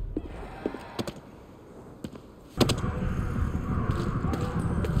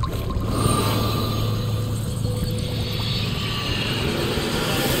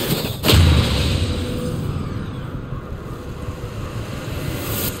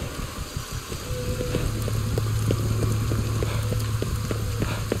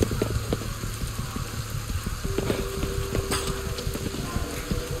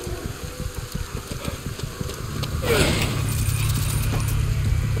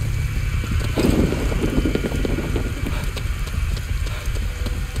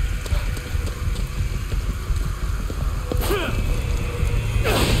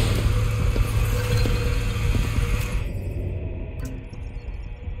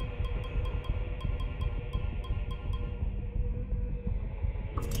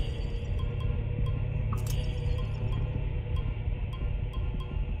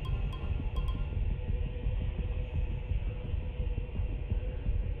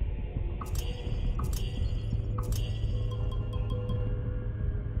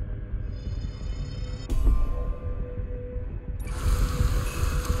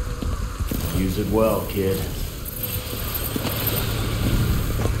 Use it well, kid.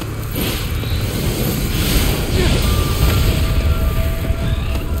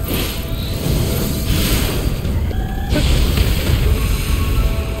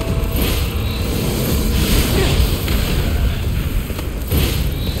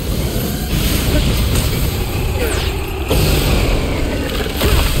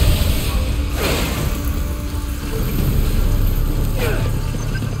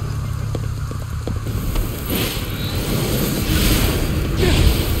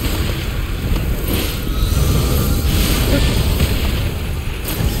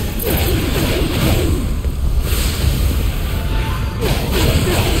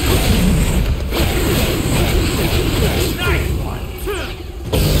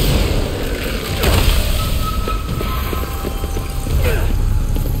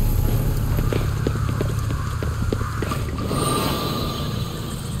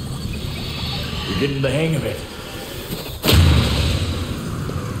 Getting the hang of it.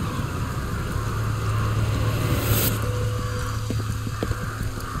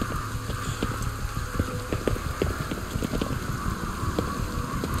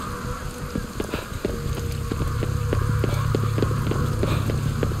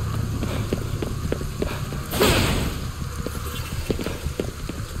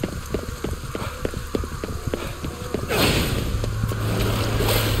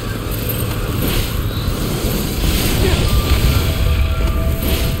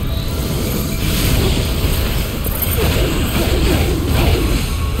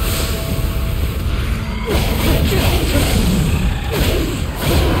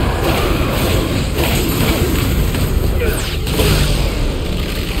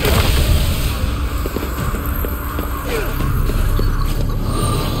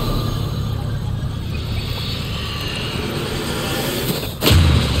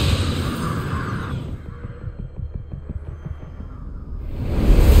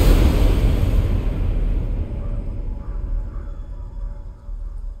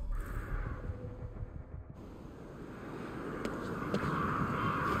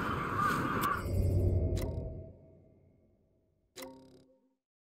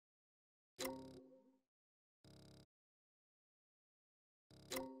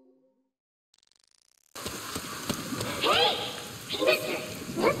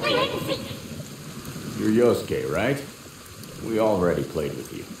 You're Yosuke, right? We already played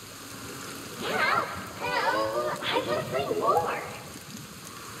with you. No, I want to play more.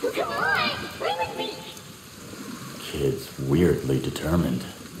 So come on, play with me. Kid's weirdly determined.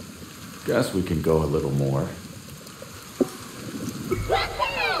 Guess we can go a little more.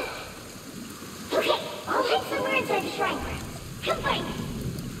 Okay, I'll hide somewhere inside the shrine grounds. Come find me.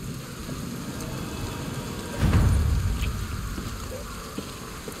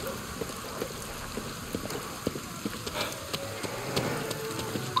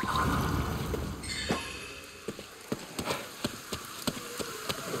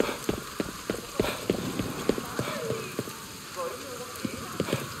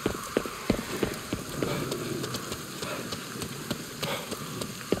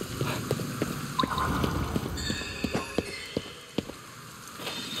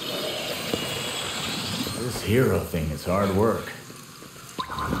 This hero thing is hard work.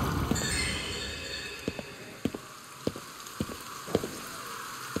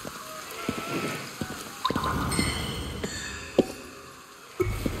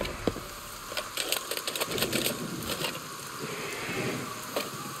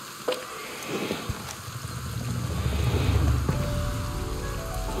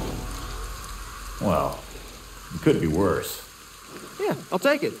 Well, it could be worse. Yeah, I'll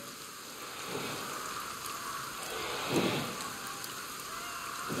take it.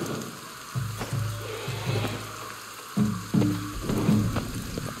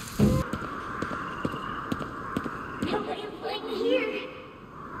 Nobody will find me here.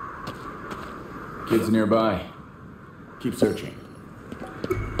 Kids nearby. Keep searching.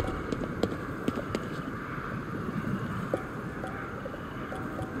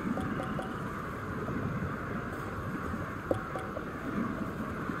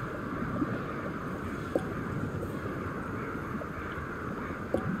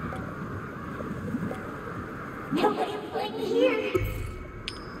 Nobody will find me here.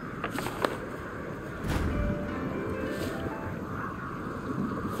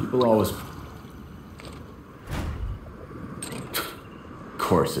 People always... Of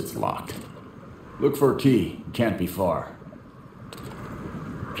course it's locked. Look for a key. It can't be far.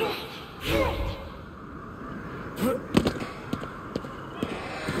 Good.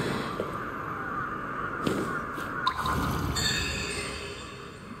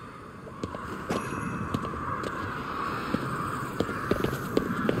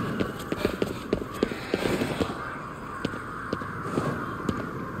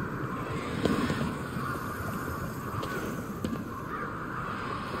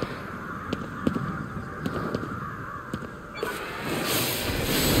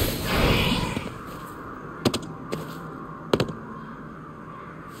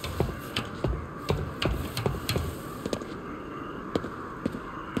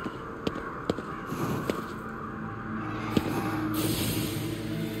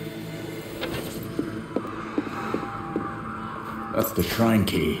 That's the shrine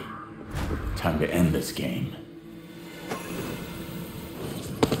key. Time to end this game.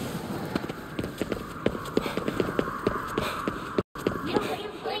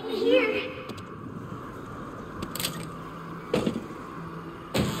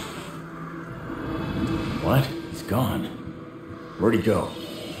 What? He's gone. Where'd he go?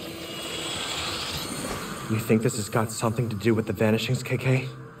 You think this has got something to do with the vanishings, KK?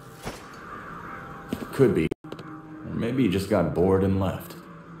 Could be. Or maybe he just got bored and left.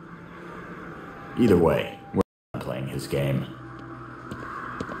 Either way, we're not playing his game.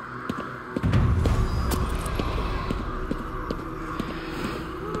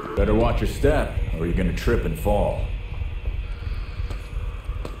 Better watch your step, or you're gonna trip and fall.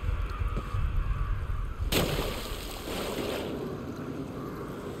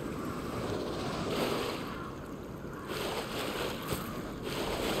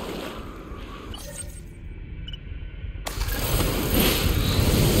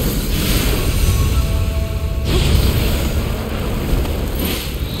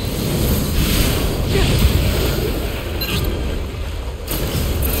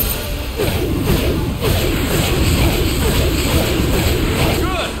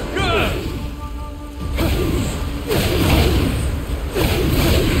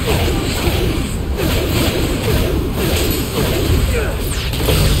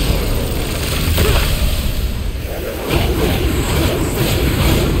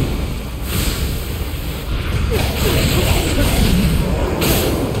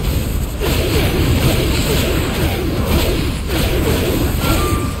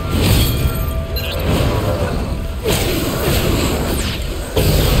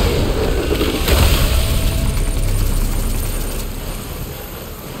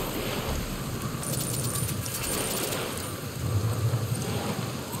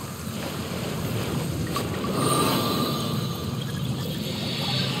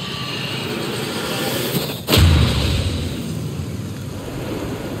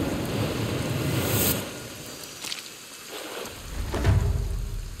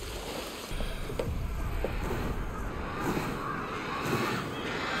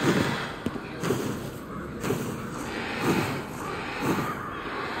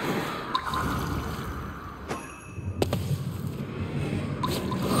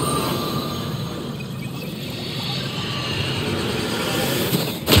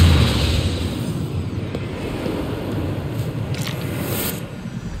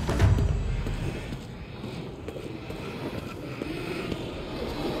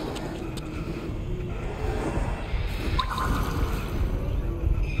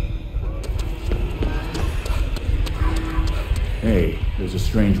 Hey, there's a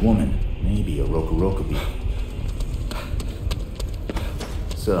strange woman. Maybe a Rokurokubi.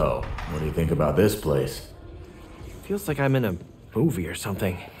 So, what do you think about this place? Feels like I'm in a movie or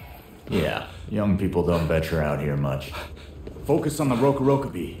something. Yeah, young people don't venture out here much. Focus on the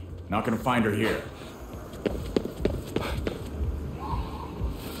Rokurokubi. Not gonna find her here.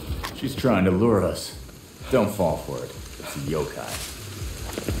 She's trying to lure us. Don't fall for it. It's a yokai.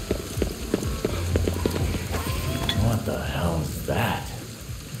 What the hell is that?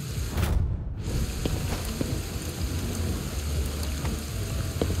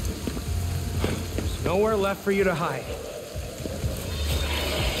 There's nowhere left for you to hide.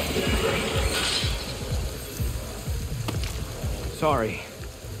 Sorry.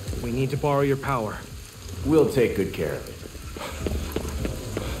 We need to borrow your power. We'll take good care of it.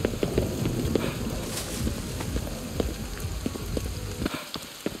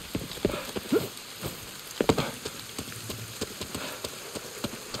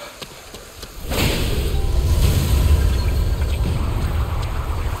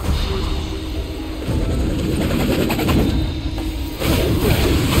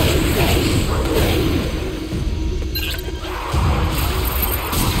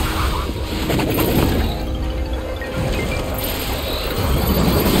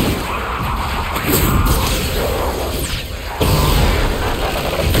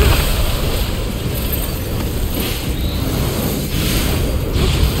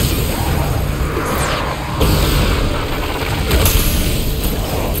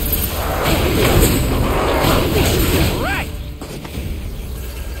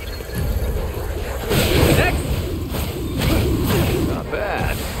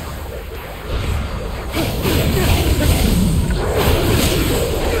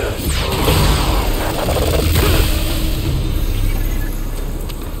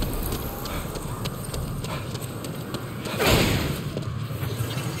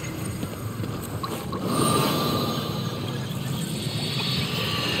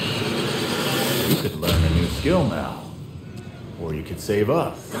 save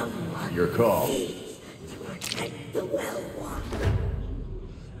us. Your call. Protect the well water.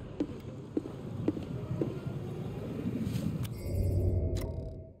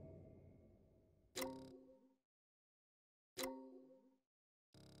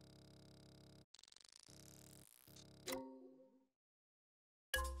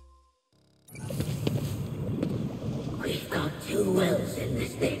 We've got 2 wells in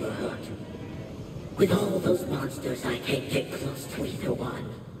this neighborhood. With all those monsters, I can't get close to either one.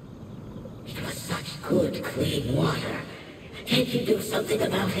 It was such good, clean water. Can't you do something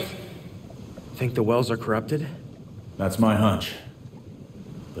about it? Think the wells are corrupted? That's my hunch.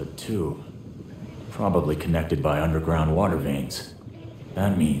 But 2, probably connected by underground water veins.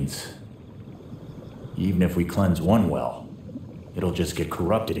 That means, even if we cleanse one well, it'll just get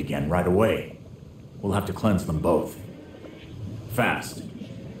corrupted again right away. We'll have to cleanse them both. Fast.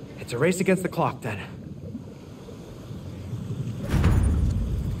 It's a race against the clock, then.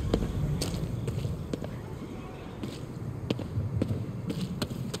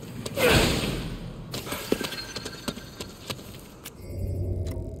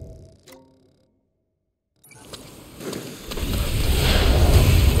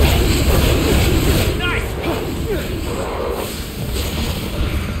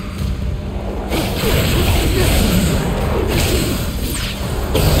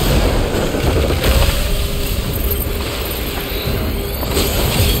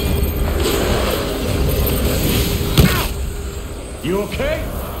 You okay?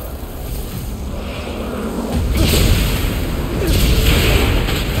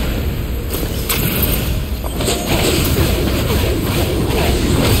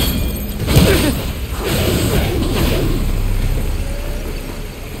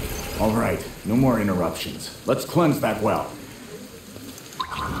 All right, no more interruptions. Let's cleanse that well.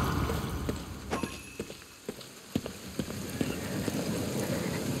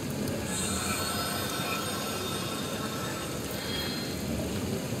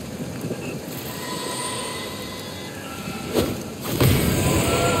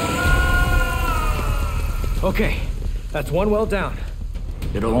 Okay, that's 1 well down.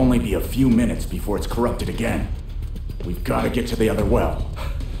 It'll only be a few minutes before it's corrupted again. We've got to get to the other well.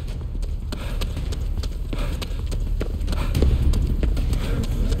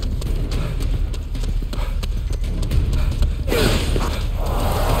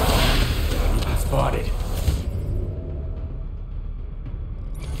 Spotted.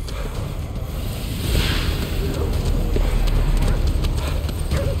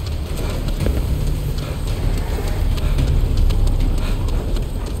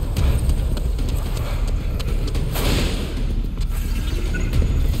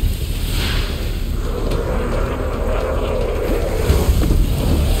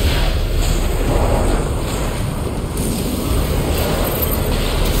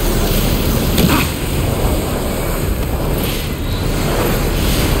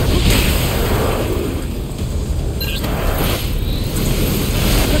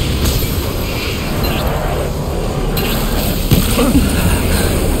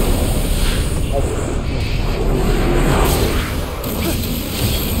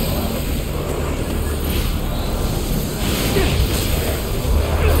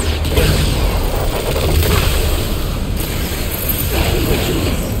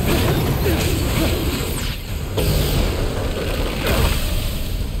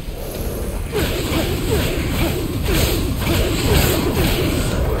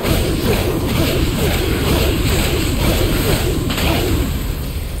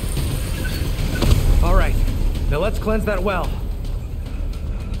 Let's cleanse that well.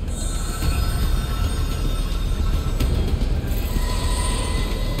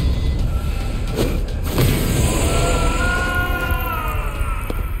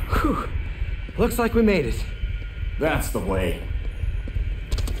 Whew. Looks like we made it. That's the way.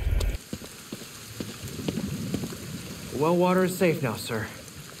 Well water is safe now, sir.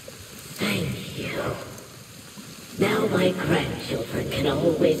 Thank you. Now my grandchildren can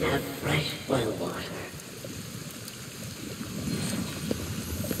always have fresh well water.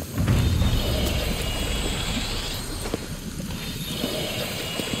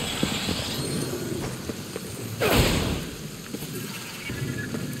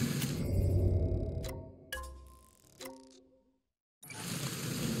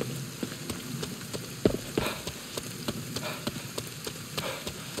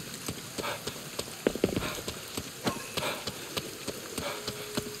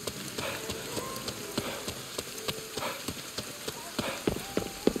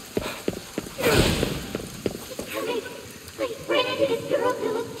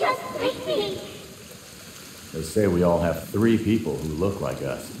 say we all have 3 people who look like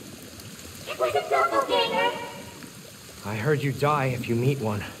us. It was a doppelganger. I heard you die if you meet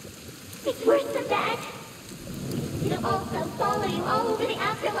one. It's worse than that. It'll also follow you all over the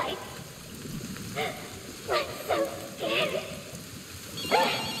afterlife. I'm so scared.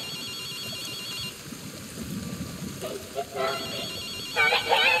 It found me. Not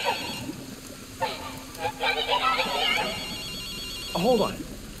again! I've got to get out of here! Hold on.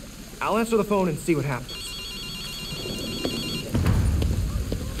 I'll answer the phone and see what happens.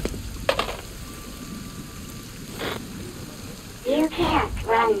 You can't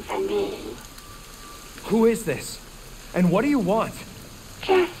run from me. Who is this? And what do you want?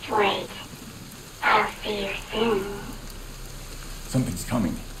 Just wait. I'll see you soon. Something's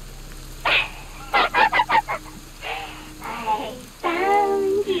coming. I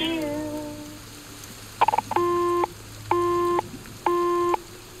found you.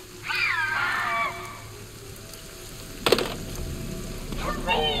 Help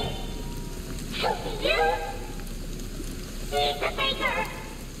me! Help you! He's the baker!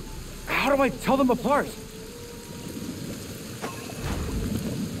 How do I tell them apart?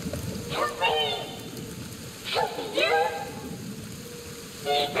 Help me! Help you!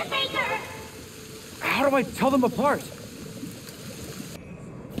 He's the baker! How do I tell them apart?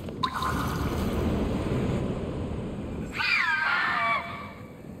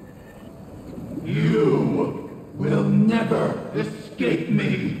 You will never escape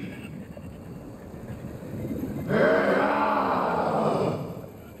me.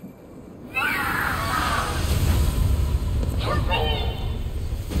 Help me!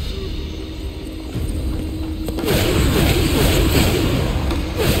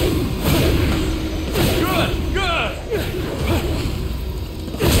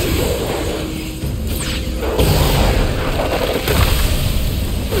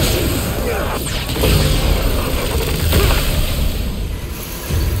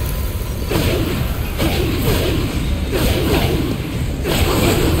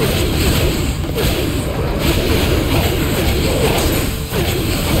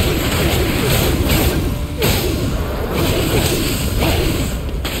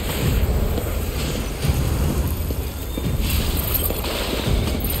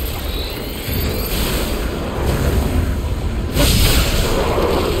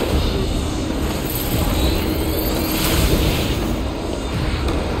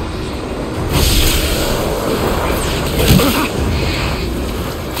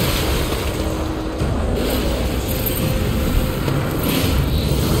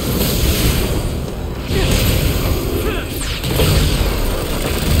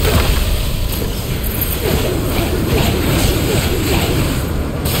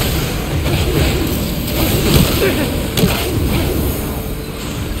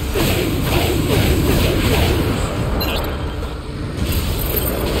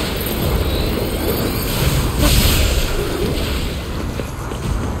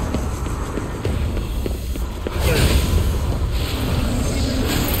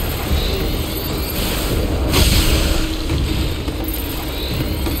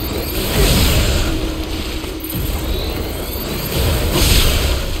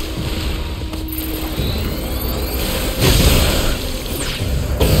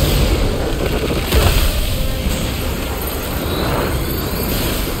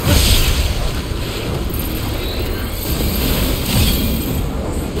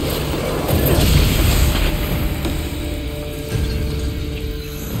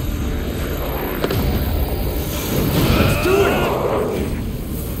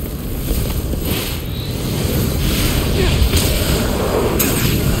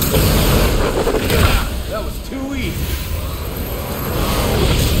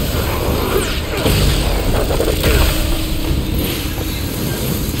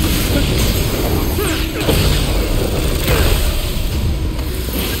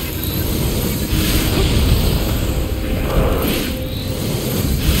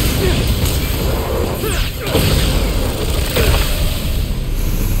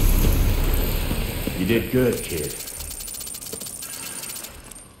 did good, kid.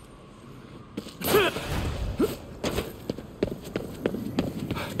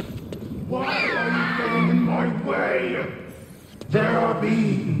 Why are you getting in my way? There are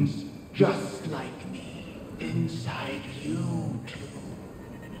beings just like me inside you two.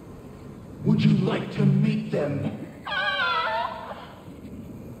 Would you like to meet them?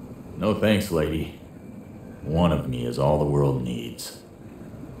 No thanks, lady. One of me is all the world needs.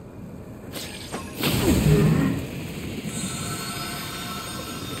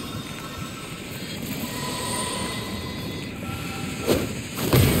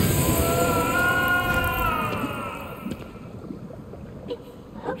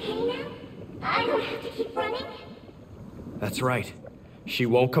 okay now? I don't have to keep running? That's right. She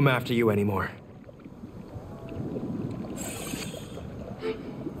won't come after you anymore.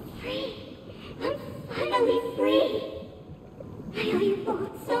 Free. I'm finally free. I owe you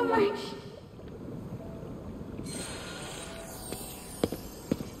both so much.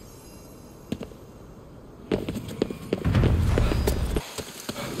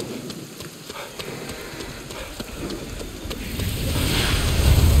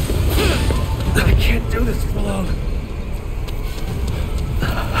 I can't do this alone.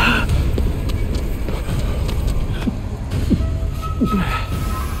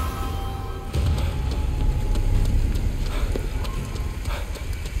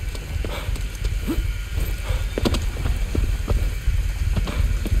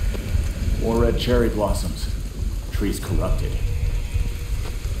 More red cherry blossoms. Tree's corrupted.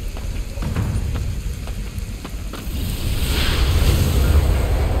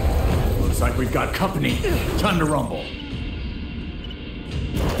 Looks like we've got company. Time to rumble.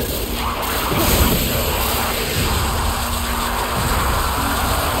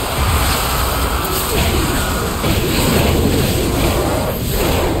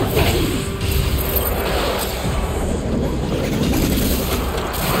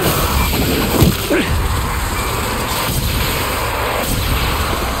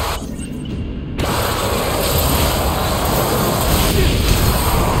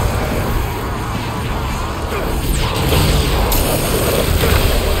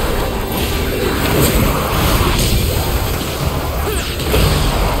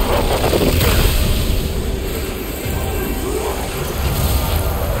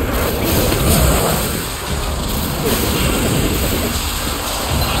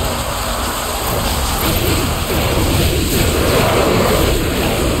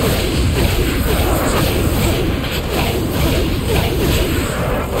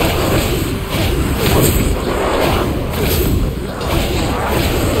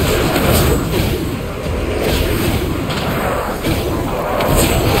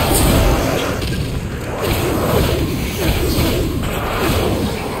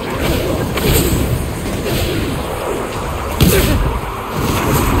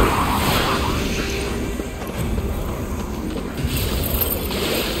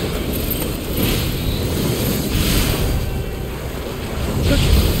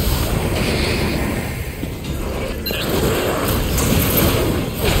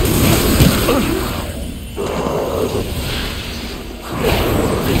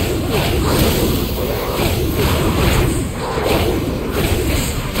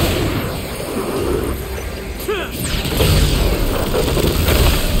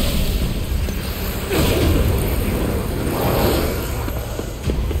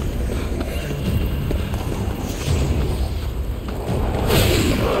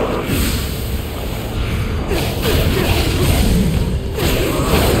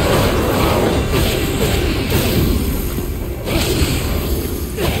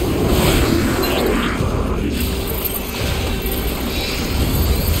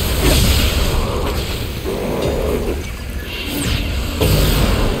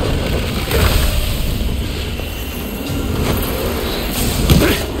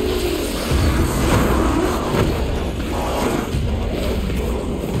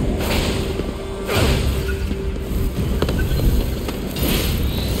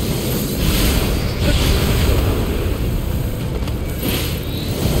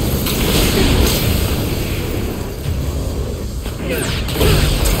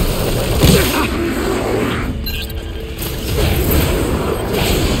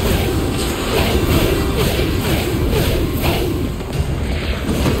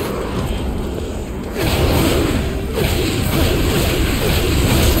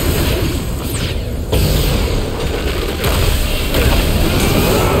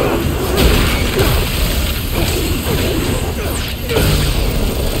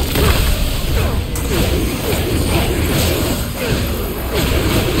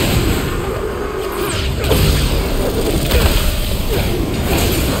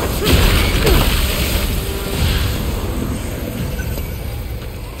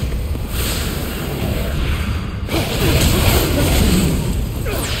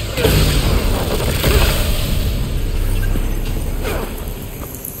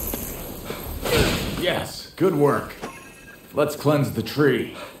 Good work. Let's cleanse the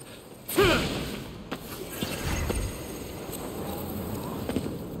tree.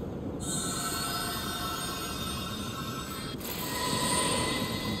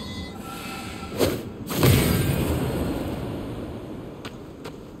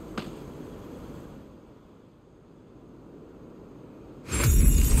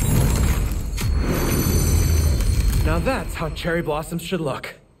 Now that's how cherry blossoms should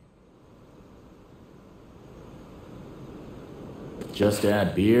look. Just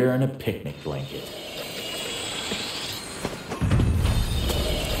add beer and a picnic blanket.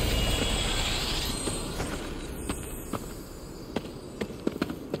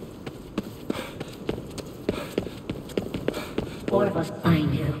 Four of us, I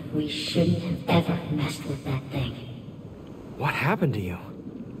knew we shouldn't have ever messed with that thing. What happened to you?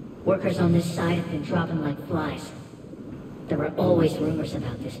 Workers on this side have been dropping like flies. There were always rumors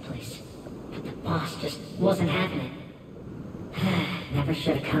about this place, but the boss just wasn't having it. Never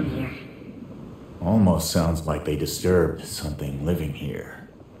should have come here. Almost sounds like they disturbed something living here.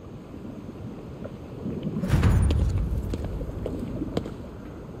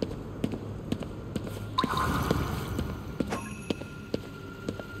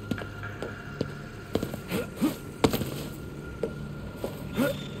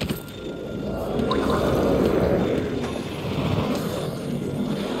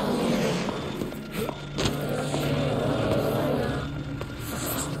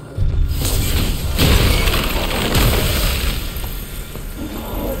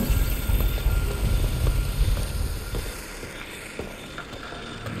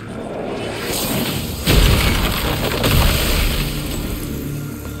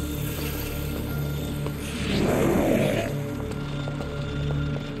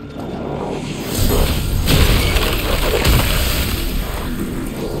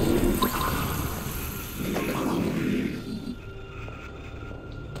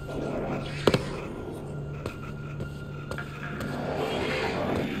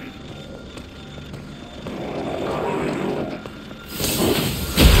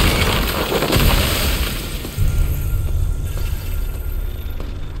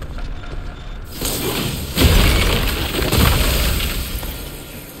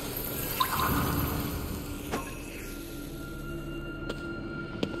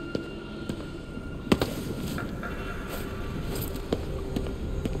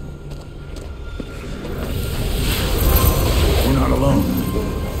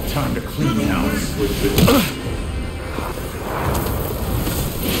 Time to clean house.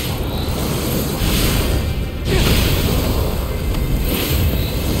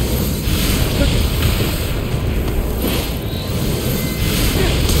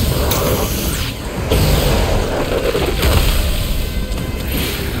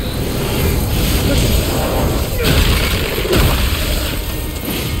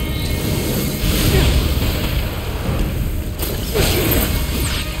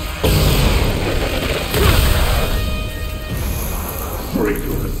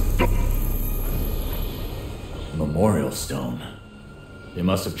 Memorial stone. They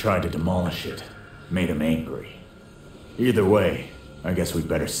must have tried to demolish it. Made him angry. Either way, I guess we'd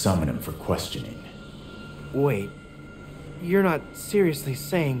better summon him for questioning. Wait, you're not seriously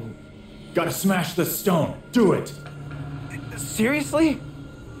saying... Gotta smash the stone! Do it! Seriously?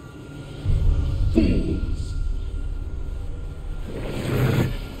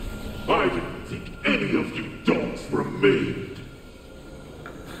 I didn't think any of you dogs remained.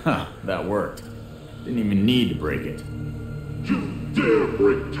 Huh, that worked. Didn't even need to break it. You dare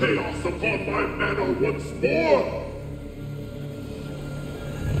bring chaos upon my manor once more?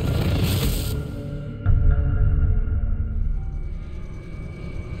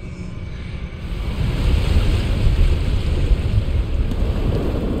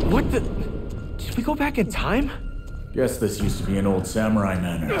 What the... Did we go back in time? Guess this used to be an old samurai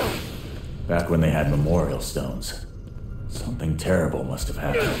manor. Back when they had memorial stones. Something terrible must have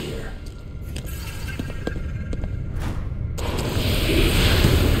happened here.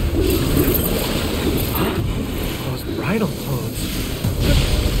 Those bridal clothes.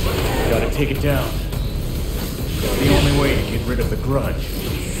 Gotta take it down. The only way to get rid of the grudge.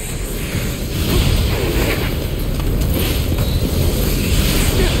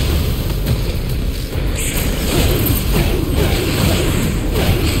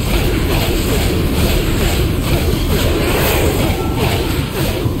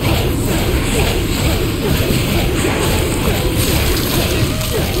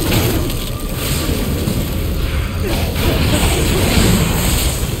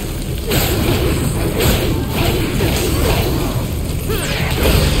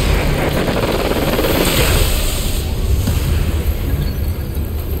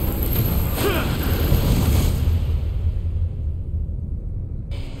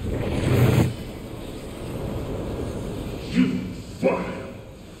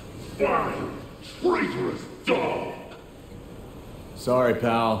 Traitorous dog! Sorry,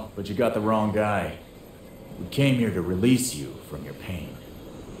 pal, but you got the wrong guy. We came here to release you from your pain.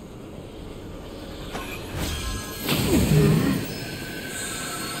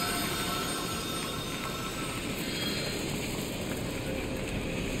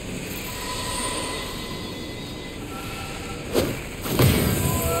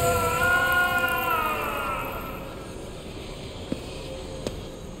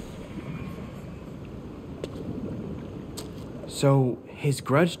 So, his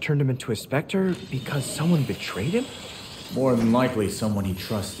grudge turned him into a specter because someone betrayed him? More than likely someone he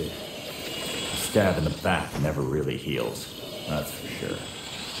trusted. A stab in the back never really heals, that's for sure.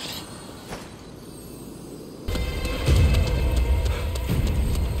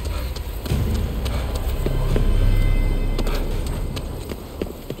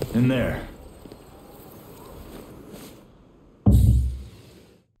 In there.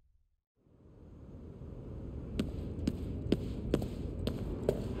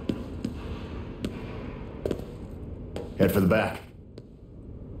 Head for the back.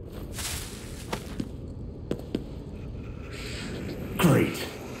 Great.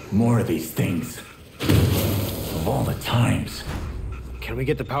 More of these things. Of all the times. Can we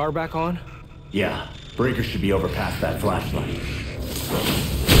get the power back on? Yeah. Breaker should be over past that flashlight.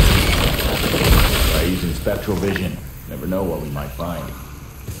 Try using spectral vision. Never know what we might find.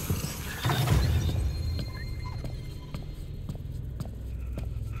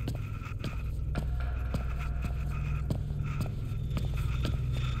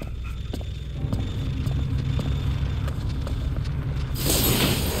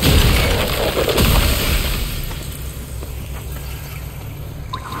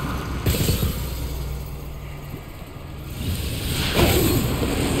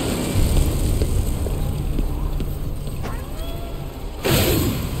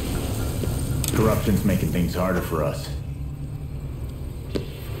 Corruption's making things harder for us.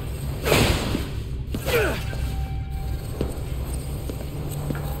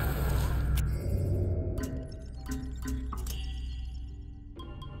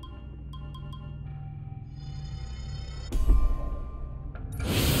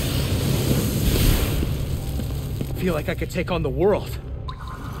 I feel like I could take on the world.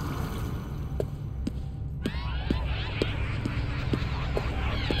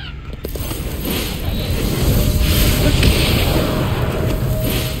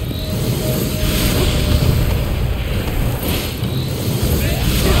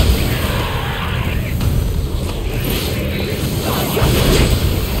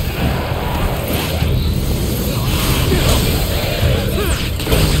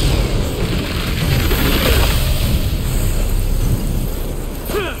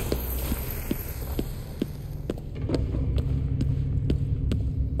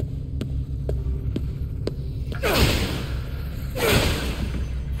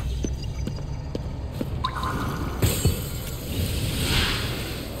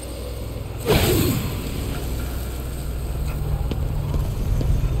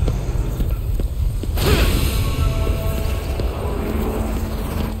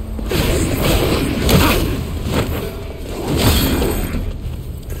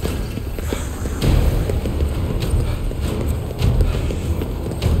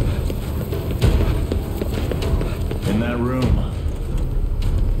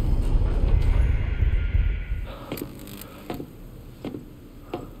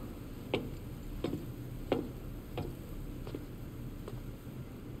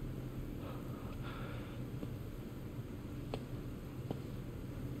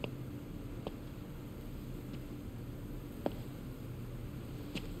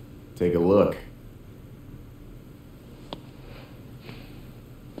 Take a look.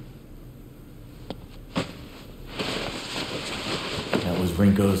 That was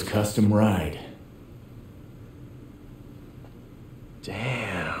Rinko's custom ride.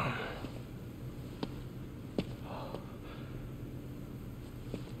 Damn.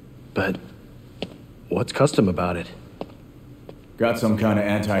 But what's custom about it? Got some kind of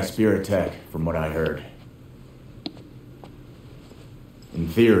anti-spirit tech, from what I heard. In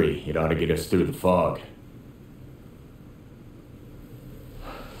theory, it ought to get us through the fog.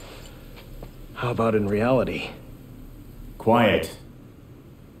 How about in reality? Quiet.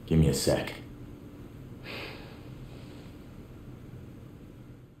 Give me a sec.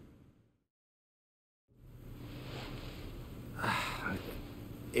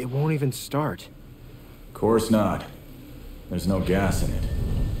 It won't even start. Course not. There's no gas in it.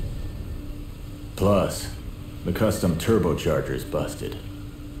 Plus, the custom turbocharger's busted.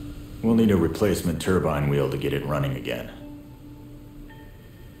 We'll need a replacement turbine wheel to get it running again.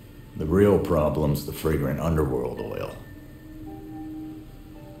 The real problem's the fragrant underworld oil.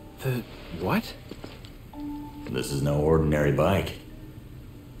 The what? This is no ordinary bike.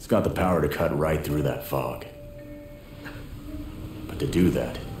 It's got the power to cut right through that fog. But to do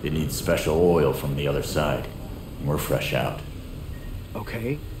that, it needs special oil from the other side. And we're fresh out.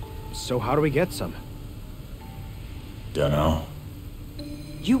 Okay, so how do we get some? Dunno.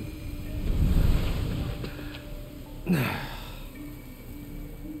 You...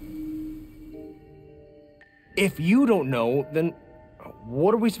 If you don't know, then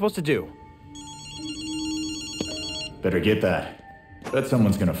what are we supposed to do? Better get that. Bet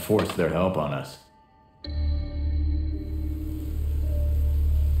someone's gonna force their help on us.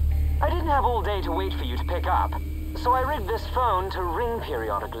 I didn't have all day to wait for you to pick up, so I rigged this phone to ring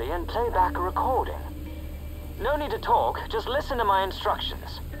periodically and play back a recording. No need to talk, just listen to my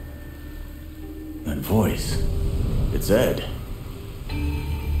instructions. That voice. It's Ed.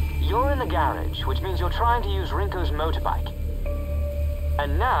 You're in the garage, which means you're trying to use Rinko's motorbike.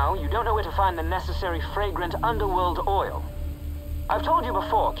 And now you don't know where to find the necessary fragrant underworld oil. I've told you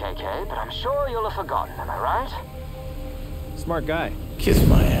before, KK, but I'm sure you'll have forgotten, am I right? Smart guy. Kiss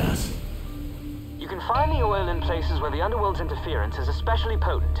my ass. You can find the oil in places where the underworld's interference is especially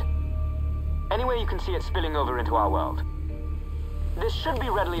potent. Anywhere you can see it spilling over into our world. This should be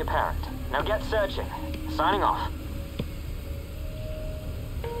readily apparent. Now get searching. Signing off.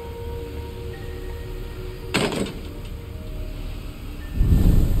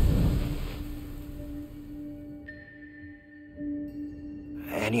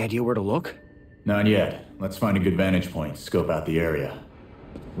 Any idea where to look? Not yet. Let's find a good vantage point, scope out the area.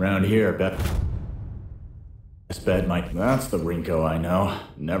 Round here, best bet might... That's the Rinko I know.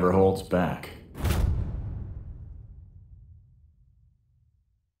 Never holds back.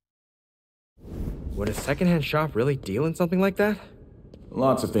 Would a secondhand shop really deal in something like that?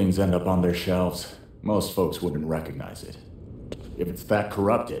 Lots of things end up on their shelves. Most folks wouldn't recognize it. If it's that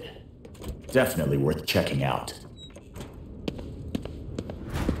corrupted, definitely worth checking out.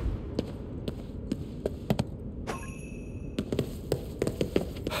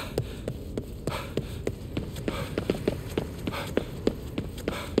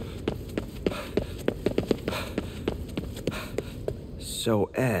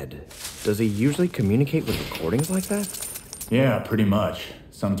 So, Ed, does he usually communicate with recordings like that? Yeah, pretty much.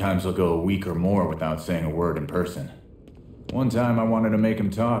 Sometimes he'll go a week or more without saying a word in person. One time I wanted to make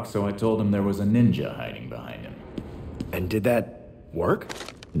him talk, so I told him there was a ninja hiding behind him. And did that work?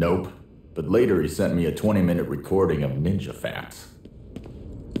 Nope. But later he sent me a 20-minute recording of ninja facts.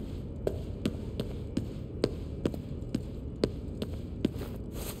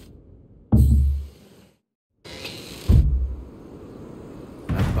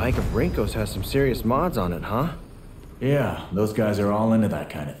 Bike of Rinko's has some serious mods on it, huh? Yeah, those guys are all into that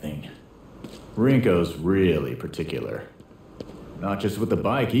kind of thing. Rinko's really particular. Not just with the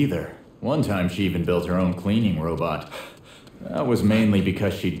bike either. One time she even built her own cleaning robot. That was mainly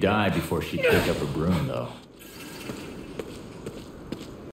because she died before she picked up a broom, though.